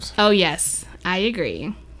Mexico trips. Oh, yes, I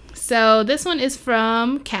agree. So this one is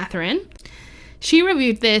from Catherine. She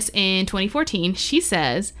reviewed this in 2014. She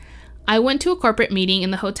says, I went to a corporate meeting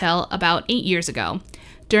in the hotel about 8 years ago.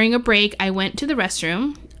 During a break, I went to the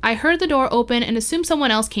restroom. I heard the door open and assumed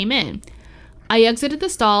someone else came in. I exited the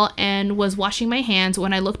stall and was washing my hands.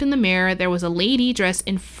 When I looked in the mirror, there was a lady dressed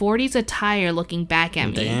in 40s attire looking back at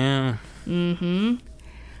me. Damn. Mm-hmm.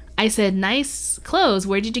 I said, nice clothes.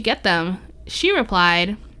 Where did you get them? She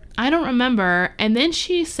replied, I don't remember. And then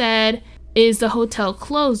she said, is the hotel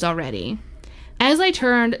closed already? As I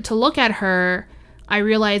turned to look at her, I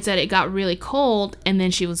realized that it got really cold and then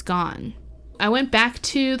she was gone. I went back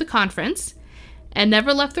to the conference and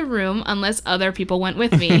never left the room unless other people went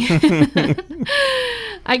with me.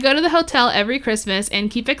 I go to the hotel every Christmas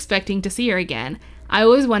and keep expecting to see her again. I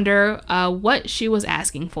always wonder what she was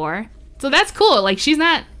asking for. So that's cool. Like, she's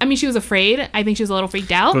not, I mean, she was afraid. I think she was a little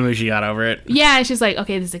freaked out. But maybe she got over it. Yeah, and she's like,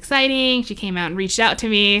 okay, this is exciting. She came out and reached out to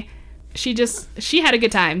me. She had a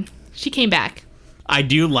good time. She came back. I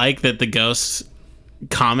do like that the ghosts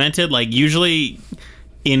commented. Like, usually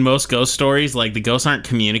in most ghost stories, like, the ghosts aren't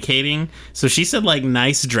communicating. So she said, like,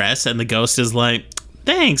 nice dress, and the ghost is like,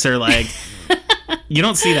 thanks, or like, you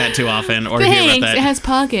don't see that too often or thanks, hear about that. It has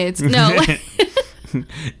pockets. No.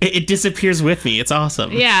 It disappears with me. It's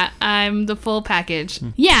awesome. Yeah, I'm the full package.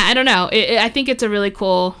 Yeah, I don't know. I think it's a really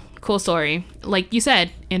cool story. Like you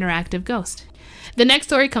said, interactive ghost. The next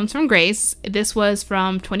story comes from Grace. This was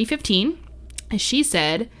from 2015. She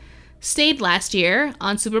said, stayed last year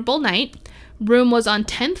on Super Bowl night. Room was on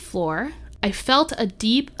 10th floor. I felt a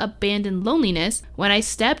deep, abandoned loneliness when I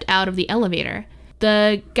stepped out of the elevator.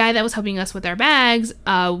 The guy that was helping us with our bags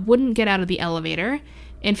wouldn't get out of the elevator.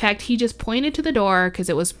 In fact, he just pointed to the door because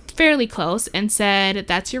it was fairly close and said,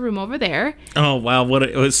 that's your room over there. Oh,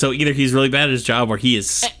 wow. So either he's really bad at his job or he is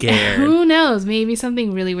scared. Who knows? Maybe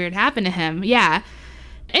something really weird happened to him. Yeah.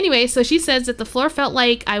 Anyway, so she says that the floor felt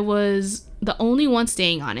like I was the only one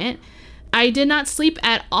staying on it. I did not sleep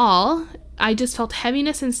at all. I just felt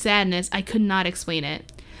heaviness and sadness. I could not explain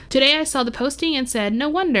it. Today I saw the posting and said, no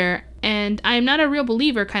wonder. And I am not a real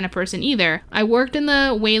believer kind of person either. I worked in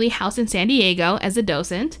the Whaley House in San Diego as a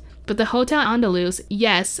docent, but the Hotel Andaluz,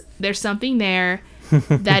 yes, there's something there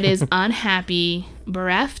that is unhappy,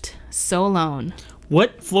 bereft, so alone.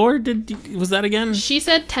 What floor was that again? She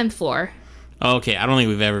said 10th floor. Oh, okay, I don't think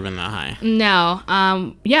we've ever been that high. No.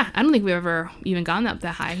 Yeah, I don't think we've ever even gone up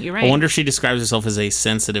that high. You're right. I wonder if she describes herself as a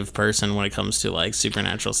sensitive person when it comes to, like,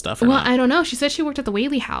 supernatural stuff or well, not. I don't know. She said she worked at the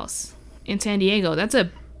Whaley House in San Diego. That's a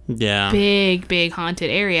big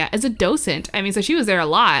haunted area. As a docent. I mean, so she was there a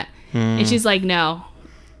lot. And she's like, no,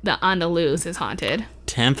 the Andaluz is haunted.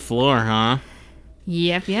 10th floor, huh?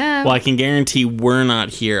 Yep. Well, I can guarantee we're not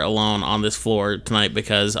here alone on this floor tonight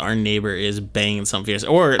because our neighbor is banging some fierce.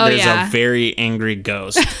 Or there's a very angry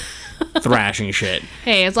ghost thrashing shit.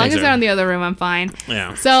 Hey, as long as they're in the other room, I'm fine.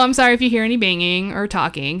 Yeah. So I'm sorry if you hear any banging or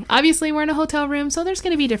talking. Obviously, we're in a hotel room, so there's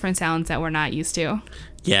going to be different sounds that we're not used to.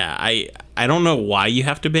 Yeah, I don't know why you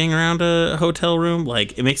have to bang around a hotel room.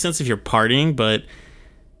 Like, it makes sense if you're partying, but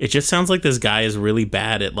it just sounds like this guy is really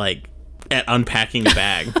bad at, like, at unpacking a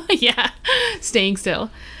bag. Yeah, staying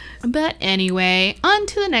still. But anyway, on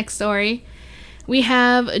to the next story. We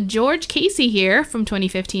have George Casey here from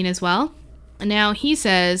 2015 as well. Now, he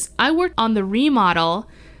says, I worked on the remodel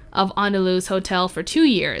of Andaluz Hotel for 2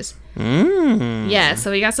 years. Yeah,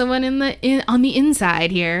 so we got someone on the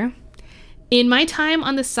inside here. In my time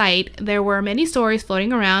on the site, there were many stories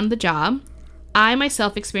floating around the job. I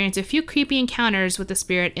myself experienced a few creepy encounters with the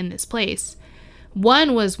spirit in this place.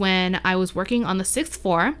 One was when I was working on the 6th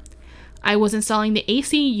floor. I was installing the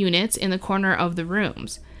AC units in the corner of the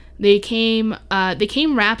rooms. They came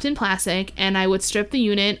wrapped in plastic, and I would strip the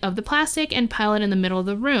unit of the plastic and pile it in the middle of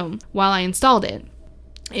the room while I installed it.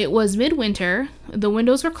 It was midwinter, the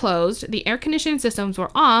windows were closed, the air conditioning systems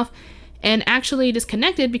were off, and actually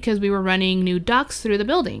disconnected because we were running new ducts through the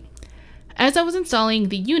building. As I was installing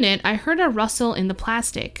the unit, I heard a rustle in the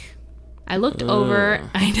plastic. I looked over.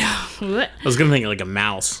 I know. I was going to think like a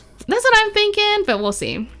mouse. That's what I'm thinking, but we'll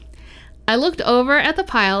see. I looked over at the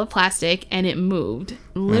pile of plastic and it moved.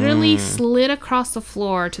 Literally slid across the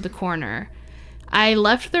floor to the corner. I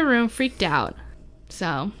left the room freaked out.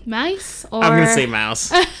 So, mice or... I'm going to say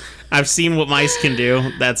mouse. I've seen what mice can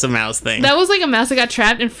do. That's a mouse thing. That was like a mouse that got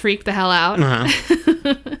trapped and freaked the hell out.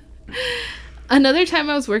 Uh-huh. Another time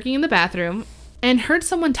I was working in the bathroom and heard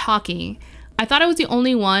someone talking. I thought I was the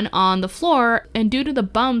only one on the floor, and due to the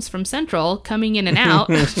bums from Central coming in and out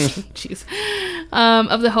jeez,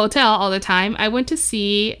 of the hotel all the time, I went to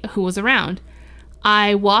see who was around.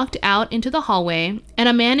 I walked out into the hallway, and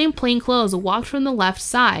a man in plain clothes walked from the left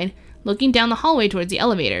side, looking down the hallway towards the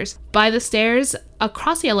elevators, by the stairs,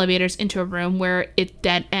 across the elevators into a room where it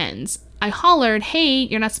dead ends. I hollered, "Hey,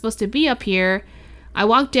 you're not supposed to be up here." I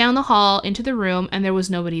walked down the hall into the room, and there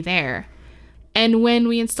was nobody there. And when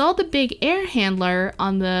we installed the big air handler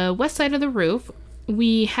on the west side of the roof,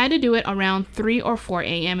 we had to do it around 3 or 4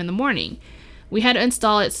 a.m. in the morning. We had to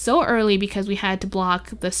install it so early because we had to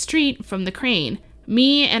block the street from the crane.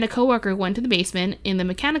 Me and a coworker went to the basement in the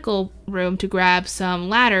mechanical room to grab some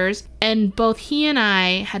ladders, and both he and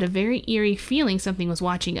I had a very eerie feeling something was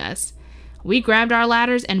watching us. We grabbed our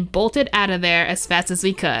ladders and bolted out of there as fast as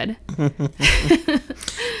we could.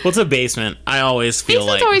 What's a basement? I always feel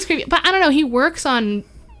Basement's always creepy. But I don't know. He works on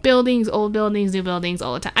buildings, old buildings, new buildings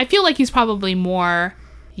all the time. I feel like he's probably more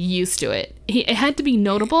used to it. It had to be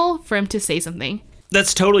notable for him to say something.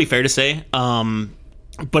 That's totally fair to say.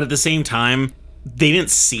 But at the same time, they didn't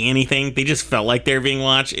see anything. They just felt like they were being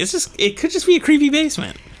watched. It could just be a creepy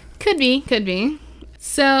basement. Could be.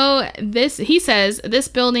 So he says, this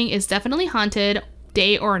building is definitely haunted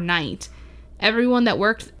day or night. Everyone that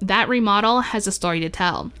worked that remodel has a story to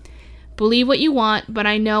tell. Believe what you want, but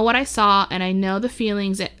I know what I saw and I know the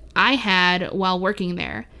feelings that I had while working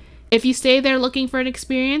there. If you stay there looking for an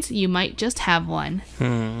experience, you might just have one,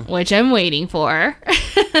 which I'm waiting for.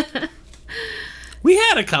 We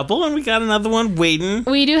had a couple and we got another one waiting.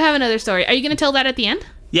 We do have another story. Are you going to tell that at the end?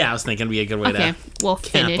 Yeah, I was thinking it'd be a good way to we'll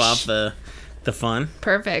finish. camp off the fun.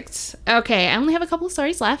 Perfect. Okay, I only have a couple of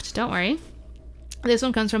stories left. Don't worry. This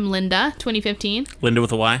one comes from Linda, 2015. Linda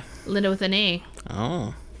with a Y? Linda with an A.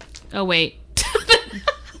 Oh. Oh, wait.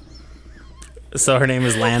 So her name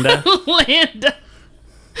is Landa? Landa.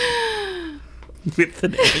 With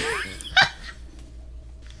an A.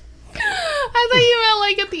 I thought you meant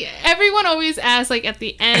like at the... Everyone always asks like at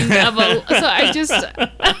the end of a... So I just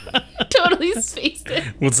totally spaced it.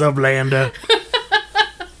 What's up, Landa?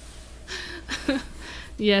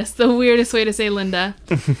 Yes, the weirdest way to say Linda.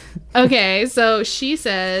 Okay, so she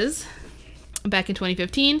says, back in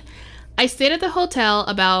 2015, I stayed at the hotel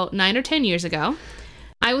about 9 or 10 years ago.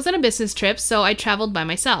 I was on a business trip, so I traveled by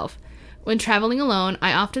myself. When traveling alone,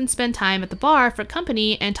 I often spend time at the bar for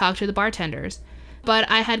company and talk to the bartenders. But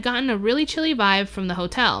I had gotten a really chilly vibe from the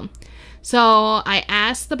hotel. So I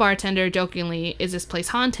asked the bartender jokingly, "Is this place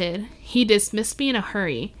haunted?" He dismissed me in a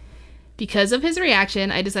hurry. Because of his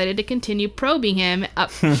reaction, I decided to continue probing him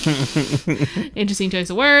up. Interesting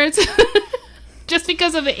choice of words. Just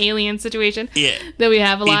because of the alien situation that we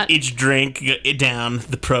have a lot. Each drink down,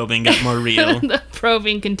 the probing got more real. The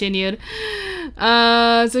probing continued.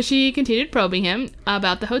 So she continued probing him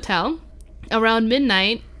about the hotel. Around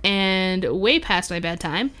midnight and way past my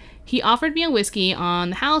bedtime, he offered me a whiskey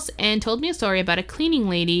on the house and told me a story about a cleaning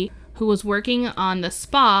lady who was working on the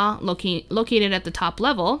spa located at the top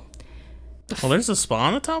level. Well, there's a spa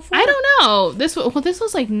on the top floor? I don't know. This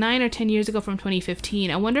was like 9 or 10 years ago from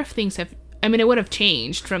 2015. I wonder if things have... I mean, it would have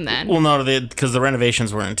changed from then. Well, no, because the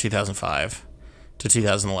renovations were in 2005 to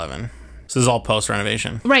 2011. So this is all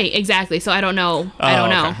post-renovation. Right, exactly. So I don't know. I don't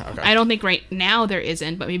know. Okay. I don't think right now there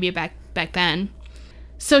isn't, but maybe back then.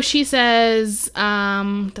 So she says,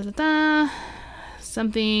 something...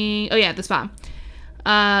 Oh, yeah, the spa.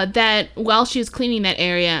 That while she was cleaning that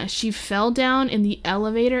area, she fell down in the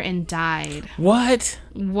elevator and died. What?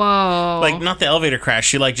 Whoa. Like, not the elevator crash.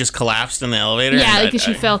 She, like, just collapsed in the elevator? Yeah, like,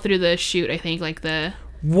 she fell through the chute, I think, like the...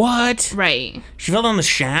 What? Right. She fell down the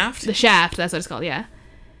shaft? The shaft, that's what it's called, yeah.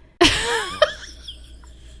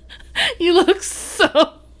 You look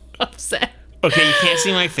so upset. Okay, you can't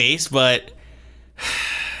see my face, but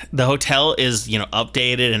the hotel is,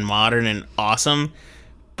 updated and modern and awesome.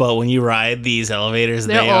 But when you ride these elevators,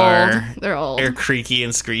 They're old. They're creaky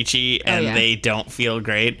and screechy, and they don't feel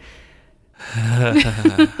great.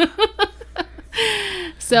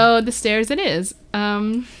 So the stairs it is.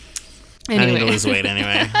 Anyway. I need to lose weight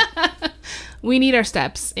anyway. We need our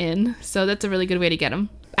steps in, so that's a really good way to get them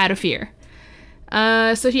out of fear.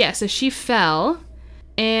 So she fell,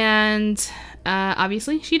 and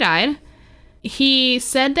obviously she died. He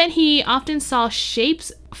said that he often saw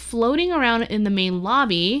shapes floating around in the main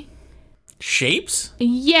lobby. Shapes?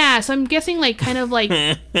 Yeah, so I'm guessing like kind of like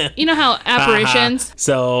you know how apparitions.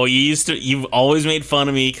 So you've always made fun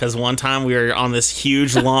of me because one time we were on this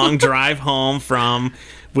huge long drive home from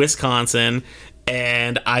Wisconsin,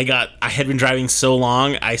 and I had been driving so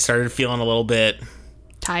long I started feeling a little bit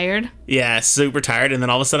tired. Yeah, super tired, and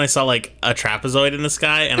then all of a sudden I saw like a trapezoid in the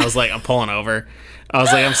sky, and I was like, I'm pulling over. I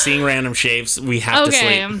was like, I'm seeing random shapes. We have to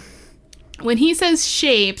sleep. When he says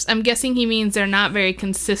shapes, I'm guessing he means they're not very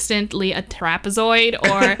consistently a trapezoid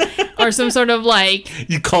or some sort of like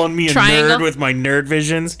You calling me triangle. A nerd with my nerd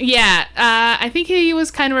visions? Yeah, I think he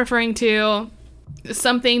was kind of referring to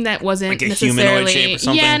something that wasn't like a necessarily humanoid shape or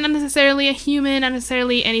something? Yeah, not necessarily a human, not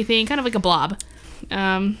necessarily anything, kind of like a blob.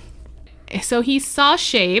 So he saw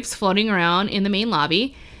shapes floating around in the main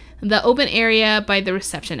lobby, the open area by the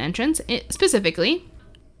reception entrance specifically.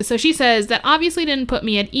 So she says that obviously didn't put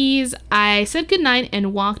me at ease. I said goodnight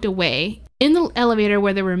and walked away. In the elevator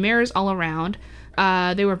where there were mirrors all around,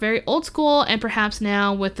 they were very old school, and perhaps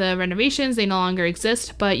now with the renovations they no longer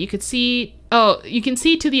exist, but you can see to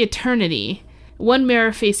the eternity, one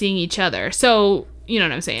mirror facing each other. So you know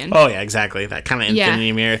what I'm saying? Oh yeah, exactly. That kind of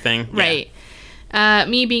infinity mirror thing. Right. Yeah.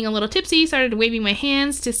 Me being a little tipsy, started waving my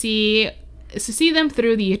hands to see them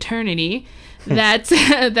through the eternity. That's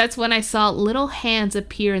when I saw little hands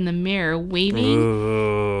appear in the mirror, waving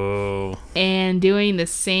Ooh. and doing the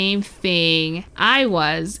same thing. I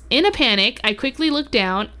was in a panic. I quickly looked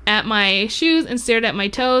down at my shoes and stared at my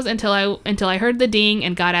toes until I heard the ding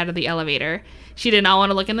and got out of the elevator. She did not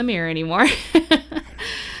want to look in the mirror anymore.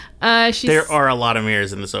 There are a lot of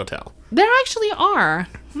mirrors in this hotel. There actually are.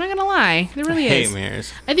 I'm not gonna lie. There really I is. hate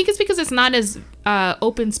mirrors. I think it's because it's not as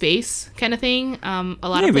open space kind of thing. A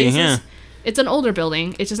lot of Maybe, places. yeah. It's an older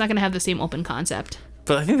building. It's just not gonna have the same open concept.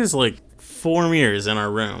 But I think there's like 4 mirrors in our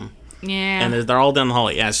room. Yeah. And they're all down the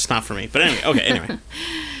hallway. Yeah, it's just not for me. But anyway, okay, anyway.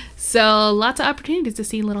 So lots of opportunities to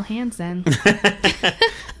see little hands then.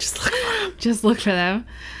 Just look for them.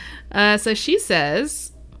 So she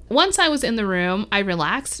says, once I was in the room, I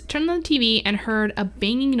relaxed, turned on the TV, and heard a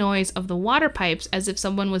banging noise of the water pipes as if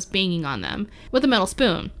someone was banging on them with a metal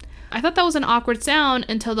spoon. I thought that was an awkward sound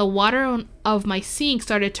until the water of my sink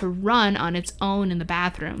started to run on its own in the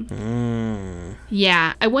bathroom.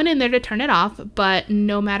 Yeah, I went in there to turn it off, but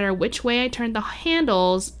no matter which way I turned the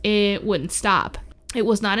handles, it wouldn't stop. It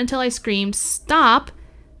was not until I screamed, "Stop!"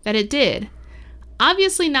 that it did.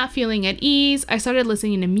 Obviously not feeling at ease, I started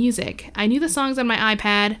listening to music. I knew the songs on my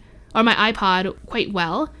iPod quite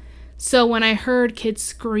well, so when I heard kids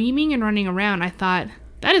screaming and running around, I thought,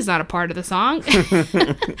 that is not a part of the song.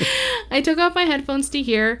 I took off my headphones to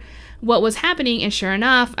hear what was happening, and sure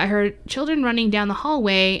enough, I heard children running down the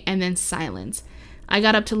hallway and then silence. I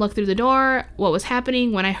got up to look through the door, what was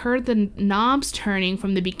happening, when I heard the knobs turning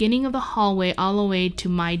from the beginning of the hallway all the way to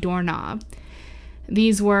my doorknob.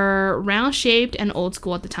 These were round-shaped and old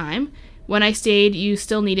school at the time. When I stayed, you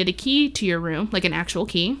still needed a key to your room, like an actual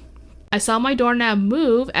key. I saw my doorknob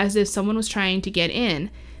move as if someone was trying to get in.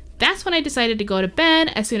 That's when I decided to go to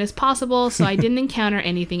bed as soon as possible so I didn't encounter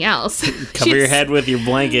anything else. Cover your head with your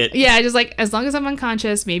blanket. Yeah, just like, as long as I'm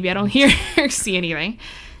unconscious, maybe I don't hear or see anything.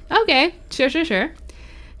 Okay, sure.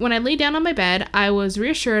 When I lay down on my bed, I was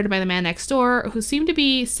reassured by the man next door, who seemed to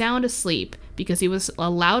be sound asleep because he was a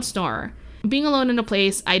loud snorer. Being alone in a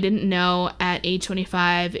place I didn't know at age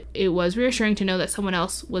 25, it was reassuring to know that someone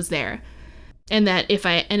else was there. And that if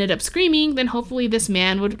I ended up screaming, then hopefully this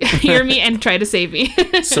man would hear me and try to save me.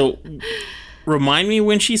 So, remind me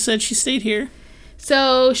when she said she stayed here?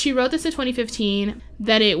 So, she wrote this in 2015,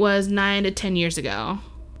 that it was 9 to 10 years ago.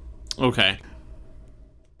 Okay.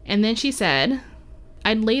 And then she said,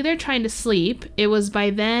 I'd lay there trying to sleep. It was by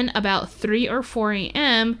then about 3 or 4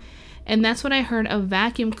 a.m., and that's when I heard a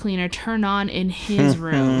vacuum cleaner turn on in his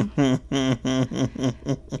room.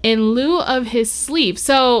 In lieu of his sleep.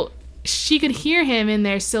 So she could hear him in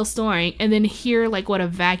there still snoring, and then hear like what a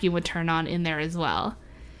vacuum would turn on in there as well.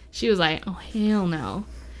 She was like, oh, hell no.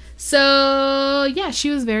 So, yeah, she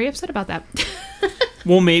was very upset about that.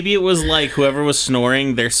 Well, maybe it was like whoever was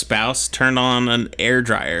snoring, their spouse turned on an air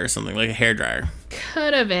dryer or something, like a hair dryer.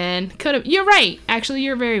 Could have been. You're right. Actually,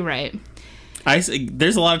 you're very right.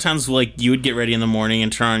 There's a lot of times like you would get ready in the morning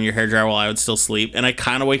and turn on your hairdryer while I would still sleep, and I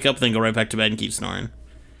kind of wake up, then go right back to bed and keep snoring.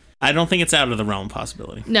 I don't think it's out of the realm of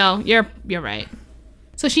possibility. No, you're right.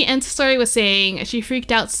 So she ends the story with saying she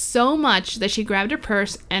freaked out so much that she grabbed her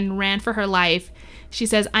purse and ran for her life. She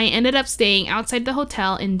says, I ended up staying outside the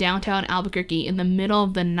hotel in downtown Albuquerque in the middle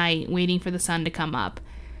of the night waiting for the sun to come up.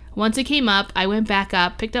 Once it came up, I went back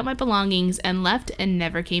up, picked up my belongings, and left and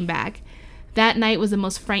never came back. That night was the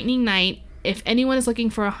most frightening night. If anyone is looking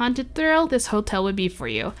for a haunted thrill, this hotel would be for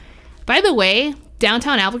you. By the way,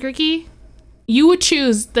 downtown Albuquerque, you would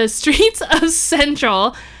choose the streets of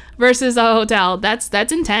Central versus a hotel. That's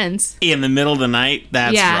intense. In the middle of the night,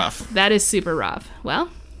 that's rough. That is super rough. Well,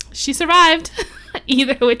 she survived.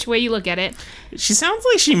 Either which way you look at it. She sounds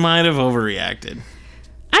like she might have overreacted.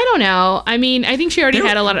 I don't know. I mean, I think she already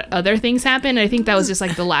had a lot of other things happen. I think that was just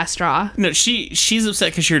like the last straw. No, she's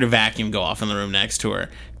upset because she heard a vacuum go off in the room next to her.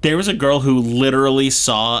 There was a girl who literally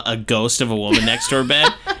saw a ghost of a woman next to her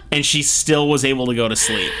bed, and she still was able to go to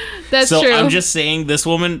sleep. That's true. So I'm just saying, this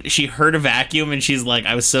woman, she heard a vacuum, and she's like,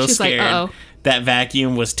 I was so scared. Like, uh-oh. That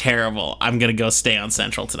vacuum was terrible. I'm going to go stay on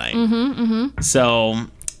Central tonight. So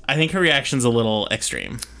I think her reaction's a little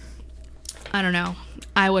extreme. I don't know.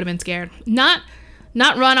 I would have been scared. Not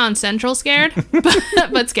run on Central scared,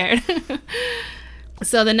 but scared.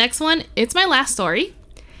 So the next one, it's my last story.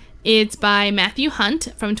 It's by Matthew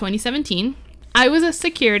Hunt from 2017. I was a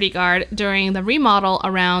security guard during the remodel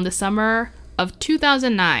around the summer of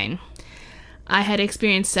 2009. I had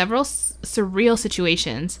experienced several surreal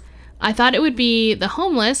situations. I thought it would be the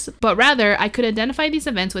homeless, but rather I could identify these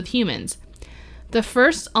events with humans. The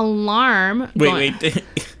first alarm... Wait.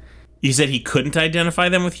 You said he couldn't identify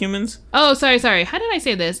them with humans? Oh, sorry. How did I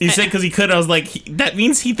say this? You said because he could. I was like, that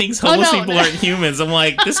means he thinks homeless people aren't humans. I'm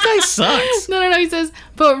like, this guy sucks. No. He says,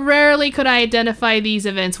 but rarely could I identify these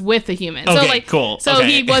events with a human. Okay, so, like, cool. So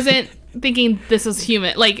okay. he wasn't thinking this was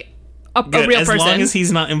human, like a real person. As long as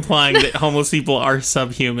he's not implying that homeless people are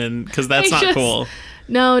subhuman, because that's not cool.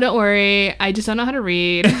 No, don't worry. I just don't know how to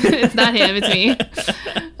read. It's not him, it's me.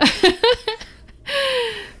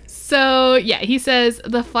 So, yeah, he says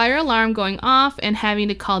the fire alarm going off and having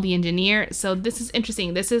to call the engineer. So this is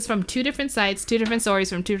interesting. This is from two different sites, two different stories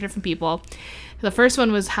from two different people. The first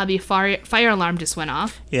one was how the fire alarm just went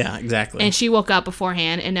off. Yeah, exactly. And she woke up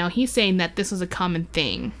beforehand, and now he's saying that this was a common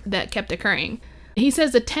thing that kept occurring. He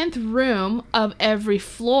says the 10th room of every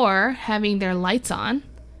floor having their lights on.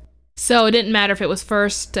 So it didn't matter if it was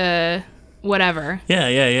first, whatever.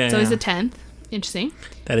 Yeah. So it's the 10th. Interesting.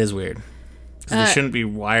 That is weird. They shouldn't be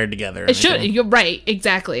wired together. It should. You're right.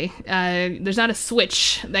 Exactly. There's not a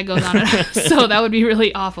switch that goes on it, so that would be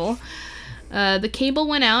really awful. The cable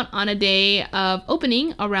went out on a day of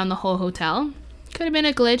opening around the whole hotel. Could have been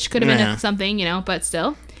a glitch. Could have been something, but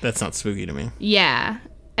still. That's not spooky to me. Yeah.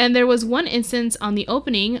 And there was one instance on the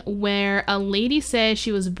opening where a lady said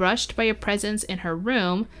she was brushed by a presence in her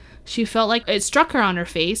room. She felt like it struck her on her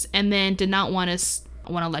face and then did not want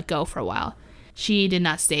to let go for a while. She did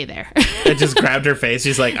not stay there. It just grabbed her face.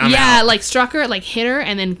 She's like, I'm out. Yeah, like struck her, like hit her,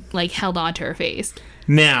 and then like held on to her face.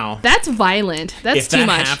 Now, that's violent. That's too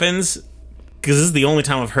much. If that happens, because this is the only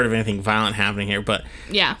time I've heard of anything violent happening here, but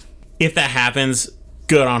yeah, if that happens,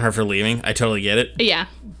 good on her for leaving. I totally get it. Yeah.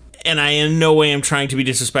 And I in no way am trying to be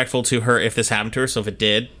disrespectful to her if this happened to her. So if it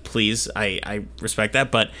did, please, I respect that.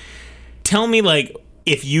 But tell me, like,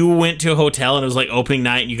 if you went to a hotel and it was like opening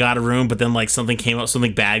night and you got a room, but then like something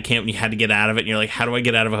bad came up and you had to get out of it and you're like, how do I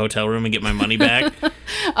get out of a hotel room and get my money back?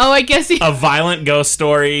 Oh, I guess a violent ghost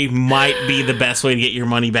story might be the best way to get your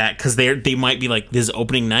money back, because they might be like, this is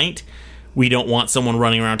opening night. We don't want someone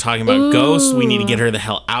running around talking about ghosts. We need to get her the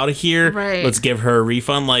hell out of here. Right. Let's give her a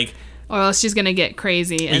refund. Like, or else she's gonna get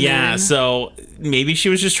crazy. So maybe she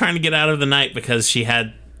was just trying to get out of the night because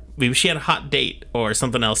maybe she had a hot date or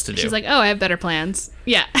something else to do. She's like, oh, I have better plans.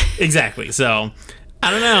 Yeah. Exactly. So,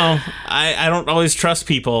 I don't know. I don't always trust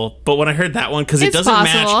people, but when I heard that one, because it doesn't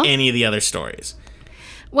match any of the other stories.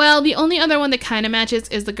 Well, the only other one that kind of matches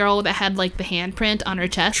is the girl that had, like, the handprint on her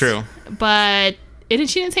chest. True. But she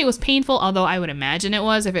didn't say it was painful, although I would imagine it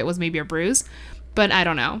was if it was maybe a bruise. But I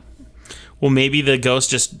don't know. Well, maybe the ghost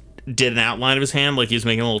just did an outline of his hand, like he was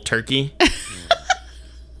making a little turkey.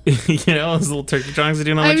 Those little turkey drawings they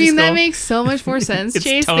do on that makes so much more sense, it's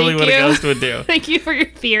Chase. Totally what a ghost would do. Thank you for your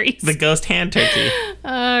theories. The ghost hand turkey.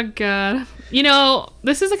 Oh, God.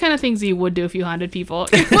 This is the kind of things you would do if you haunted people.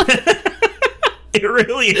 It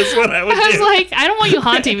really is what I would do. I was like, I don't want you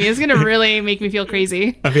haunting me. It's going to really make me feel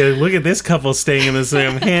crazy. I'd be like, look at this couple staying in this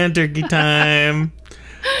room. Hand turkey time.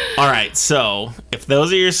 All right, so if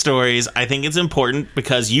those are your stories, I think it's important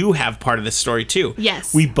because you have part of this story too.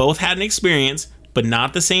 Yes. We both had an experience, but not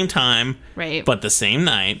at the same time, Right. but the same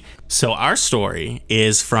night. So our story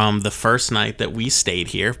is from the first night that we stayed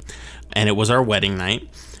here, and it was our wedding night.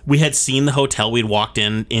 We had seen the hotel. We'd walked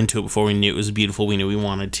into it before we knew it was beautiful. We knew we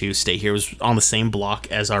wanted to stay here. It was on the same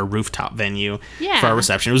block as our rooftop venue for our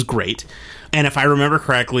reception. It was great. And if I remember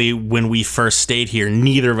correctly, when we first stayed here,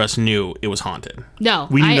 neither of us knew it was haunted. No.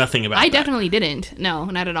 We knew nothing about it. I definitely didn't. No,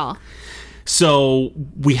 not at all. So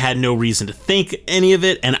we had no reason to think any of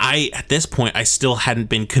it. And at this point, I still hadn't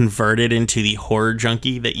been converted into the horror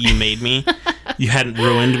junkie that you made me. You hadn't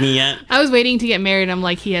ruined me yet. I was waiting to get married. I'm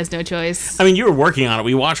like, he has no choice. I mean, you were working on it.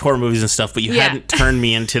 We watched horror movies and stuff, but you hadn't turned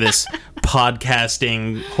me into this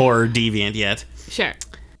podcasting horror deviant yet. Sure.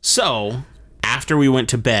 So after we went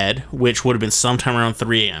to bed, which would have been sometime around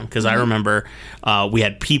 3 a.m., because I remember we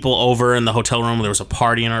had people over in the hotel room. There was a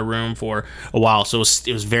party in our room for a while, so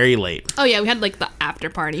it was very late. Oh, yeah, we had like the after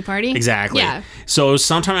party. Exactly. Yeah. So it was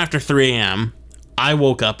sometime after 3 a.m., I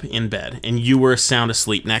woke up in bed, and you were sound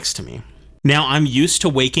asleep next to me. Now, I'm used to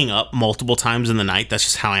waking up multiple times in the night. That's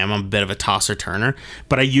just how I am. I'm a bit of a tosser-turner,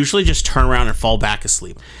 but I usually just turn around and fall back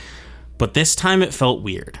asleep. But this time it felt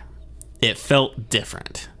weird. It felt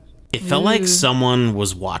different. It felt like someone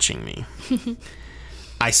was watching me.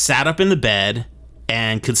 I sat up in the bed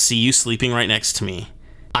and could see you sleeping right next to me.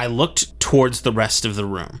 I looked towards the rest of the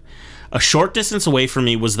room. A short distance away from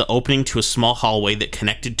me was the opening to a small hallway that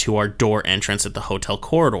connected to our door entrance at the hotel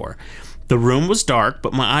corridor. The room was dark,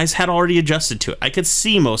 but my eyes had already adjusted to it. I could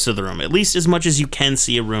see most of the room, at least as much as you can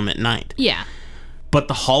see a room at night. Yeah. But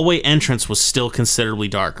the hallway entrance was still considerably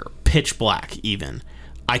darker, pitch black even.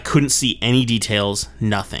 I couldn't see any details,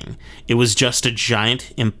 nothing. It was just a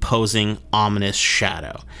giant, imposing, ominous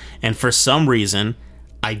shadow. And for some reason,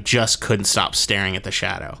 I just couldn't stop staring at the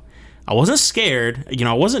shadow. I wasn't scared,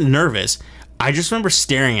 I wasn't nervous. I just remember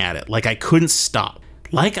staring at it like I couldn't stop.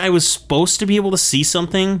 Like I was supposed to be able to see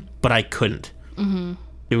something, but I couldn't. Mm-hmm.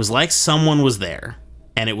 It was like someone was there,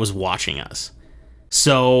 and it was watching us.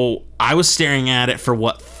 So I was staring at it for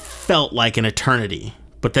what felt like an eternity.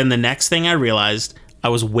 But then the next thing I realized, I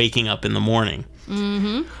was waking up in the morning.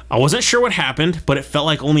 Mm-hmm. I wasn't sure what happened, but it felt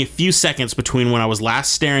like only a few seconds between when I was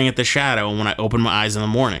last staring at the shadow and when I opened my eyes in the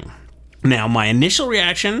morning. Now, my initial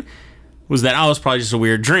reaction was that I was probably just a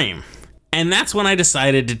weird dream. And that's when I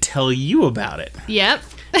decided to tell you about it. Yep.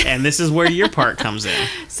 And this is where your part comes in.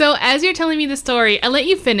 So as you're telling me the story, I let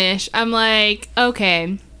you finish. I'm like,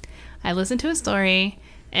 okay, I listened to a story,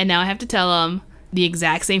 and now I have to tell them the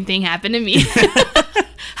exact same thing happened to me.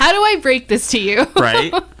 How do I break this to you?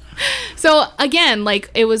 Right. So again, like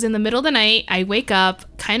it was in the middle of the night. I wake up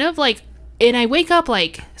I wake up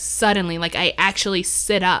like suddenly, like I actually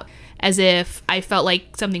sit up as if I felt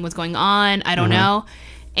like something was going on. I don't know.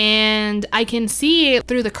 And I can see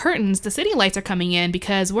through the curtains, the city lights are coming in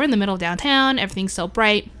because we're in the middle of downtown. Everything's so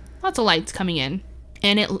bright. Lots of lights coming in.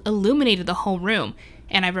 And it illuminated the whole room.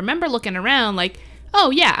 And I remember looking around like,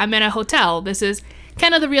 oh yeah, I'm in a hotel. This is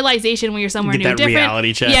kind of the realization when you're somewhere new, different.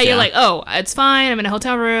 Reality check. Yeah, you're like, oh, it's fine. I'm in a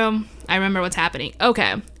hotel room. I remember what's happening.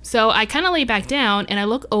 Okay. So I kind of lay back down and I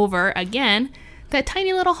look over again, that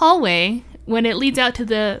tiny little hallway when it leads out to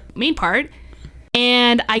the main part.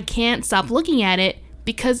 And I can't stop looking at it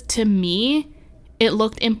because to me, it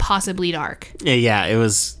looked impossibly dark. Yeah, it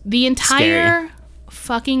was The entire scary.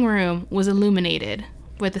 fucking room was illuminated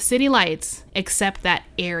with the city lights except that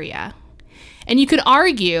area. And you could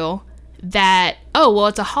argue that, oh, well,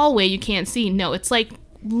 it's a hallway, you can't see. No, it's like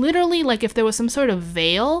literally like if there was some sort of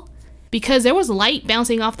veil, because there was light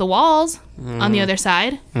bouncing off the walls on the other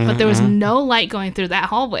side, but there was no light going through that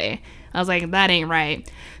hallway. I was like, that ain't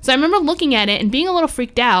right. So I remember looking at it and being a little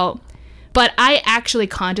freaked out, but I actually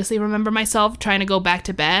consciously remember myself trying to go back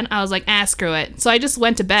to bed. I was like, screw it. So I just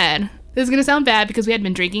went to bed. This is going to sound bad because we had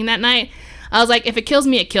been drinking that night. I was like, if it kills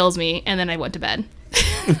me, it kills me. And then I went to bed.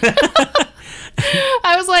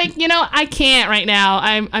 I was like, I can't right now.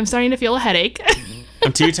 I'm starting to feel a headache.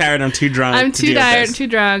 I'm too tired. I'm too drunk. I'm too tired, too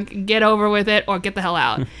drunk. Get over with it or get the hell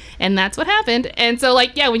out. And that's what happened. And so,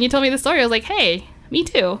 when you told me the story, I was like, hey, me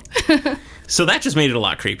too. So that just made it a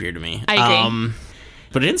lot creepier to me. I agree.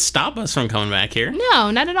 But it didn't stop us from coming back here.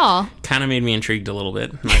 No, not at all. Kind of made me intrigued a little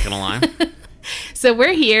bit. I'm not going to lie. So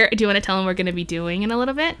we're here. Do you want to tell them what we're going to be doing in a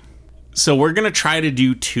little bit? So we're going to try to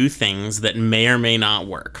do two things that may or may not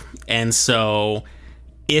work. And so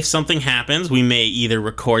if something happens, we may either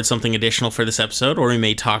record something additional for this episode, or we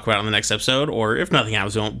may talk about it on the next episode, or if nothing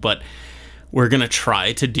happens, we won't. But we're going to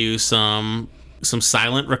try to do some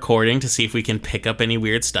silent recording to see if we can pick up any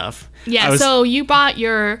weird stuff. Yeah, so you bought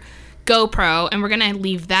your GoPro, and we're gonna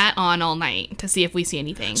leave that on all night to see if we see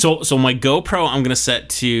anything. So my GoPro, I'm gonna set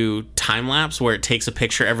to time lapse, where it takes a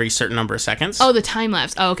picture every certain number of seconds. Oh, the time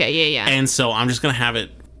lapse. Oh, okay, yeah. And so I'm just gonna have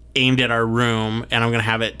it aimed at our room, and I'm gonna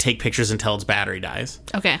have it take pictures until its battery dies.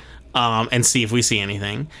 Okay. And see if we see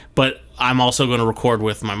anything. But I'm also going to record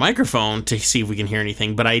with my microphone to see if we can hear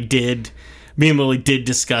anything. But me and Lily did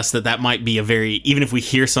discuss that might be even if we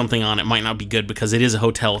hear something on it, might not be good because it is a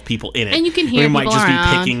hotel with people in it. And you can hear we people might just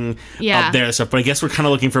around. be picking up their stuff. But I guess we're kind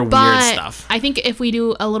of looking for weird stuff. I think if we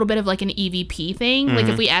do a little bit of like an EVP thing, like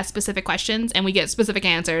if we ask specific questions and we get specific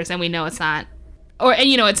answers and we know it's not, and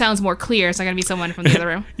it sounds more clear, it's not going to be someone from the other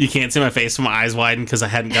room. You can't see my face, my eyes widen because I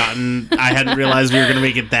hadn't realized we were going to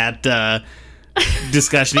make it that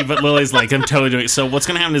discussion. But Lily's like, I'm totally doing it. So what's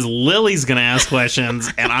going to happen is Lily's going to ask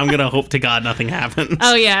questions, and I'm going to hope to God nothing happens.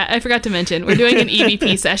 Oh, yeah. I forgot to mention, we're doing an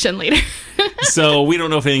EVP session later. So we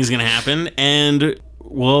don't know if anything's going to happen, and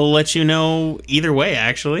we'll let you know either way,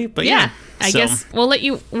 actually. But yeah. I guess we'll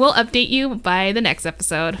update you by the next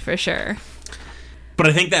episode for sure. But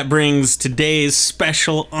I think that brings today's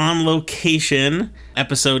special On Location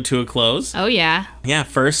episode to a close. Oh, yeah. Yeah,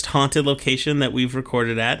 first haunted location that we've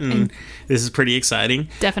recorded at, and this is pretty exciting.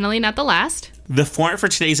 Definitely not the last. The format for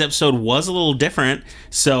today's episode was a little different,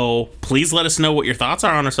 so please let us know what your thoughts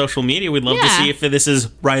are on our social media. We'd love to see if this is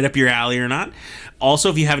right up your alley or not. Also,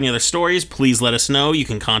 if you have any other stories, please let us know. You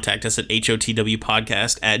can contact us at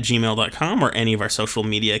hotwpodcast@gmail.com or any of our social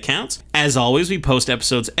media accounts. As always, we post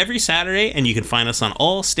episodes every Saturday, and you can find us on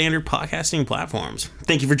all standard podcasting platforms.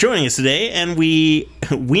 Thank you for joining us today, and we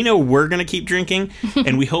know we're going to keep drinking,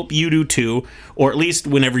 and we hope you do too, or at least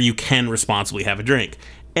whenever you can responsibly have a drink.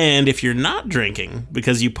 And if you're not drinking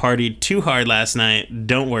because you partied too hard last night,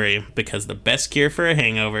 don't worry, because the best cure for a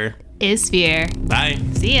hangover is fear. Bye.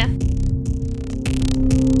 See ya.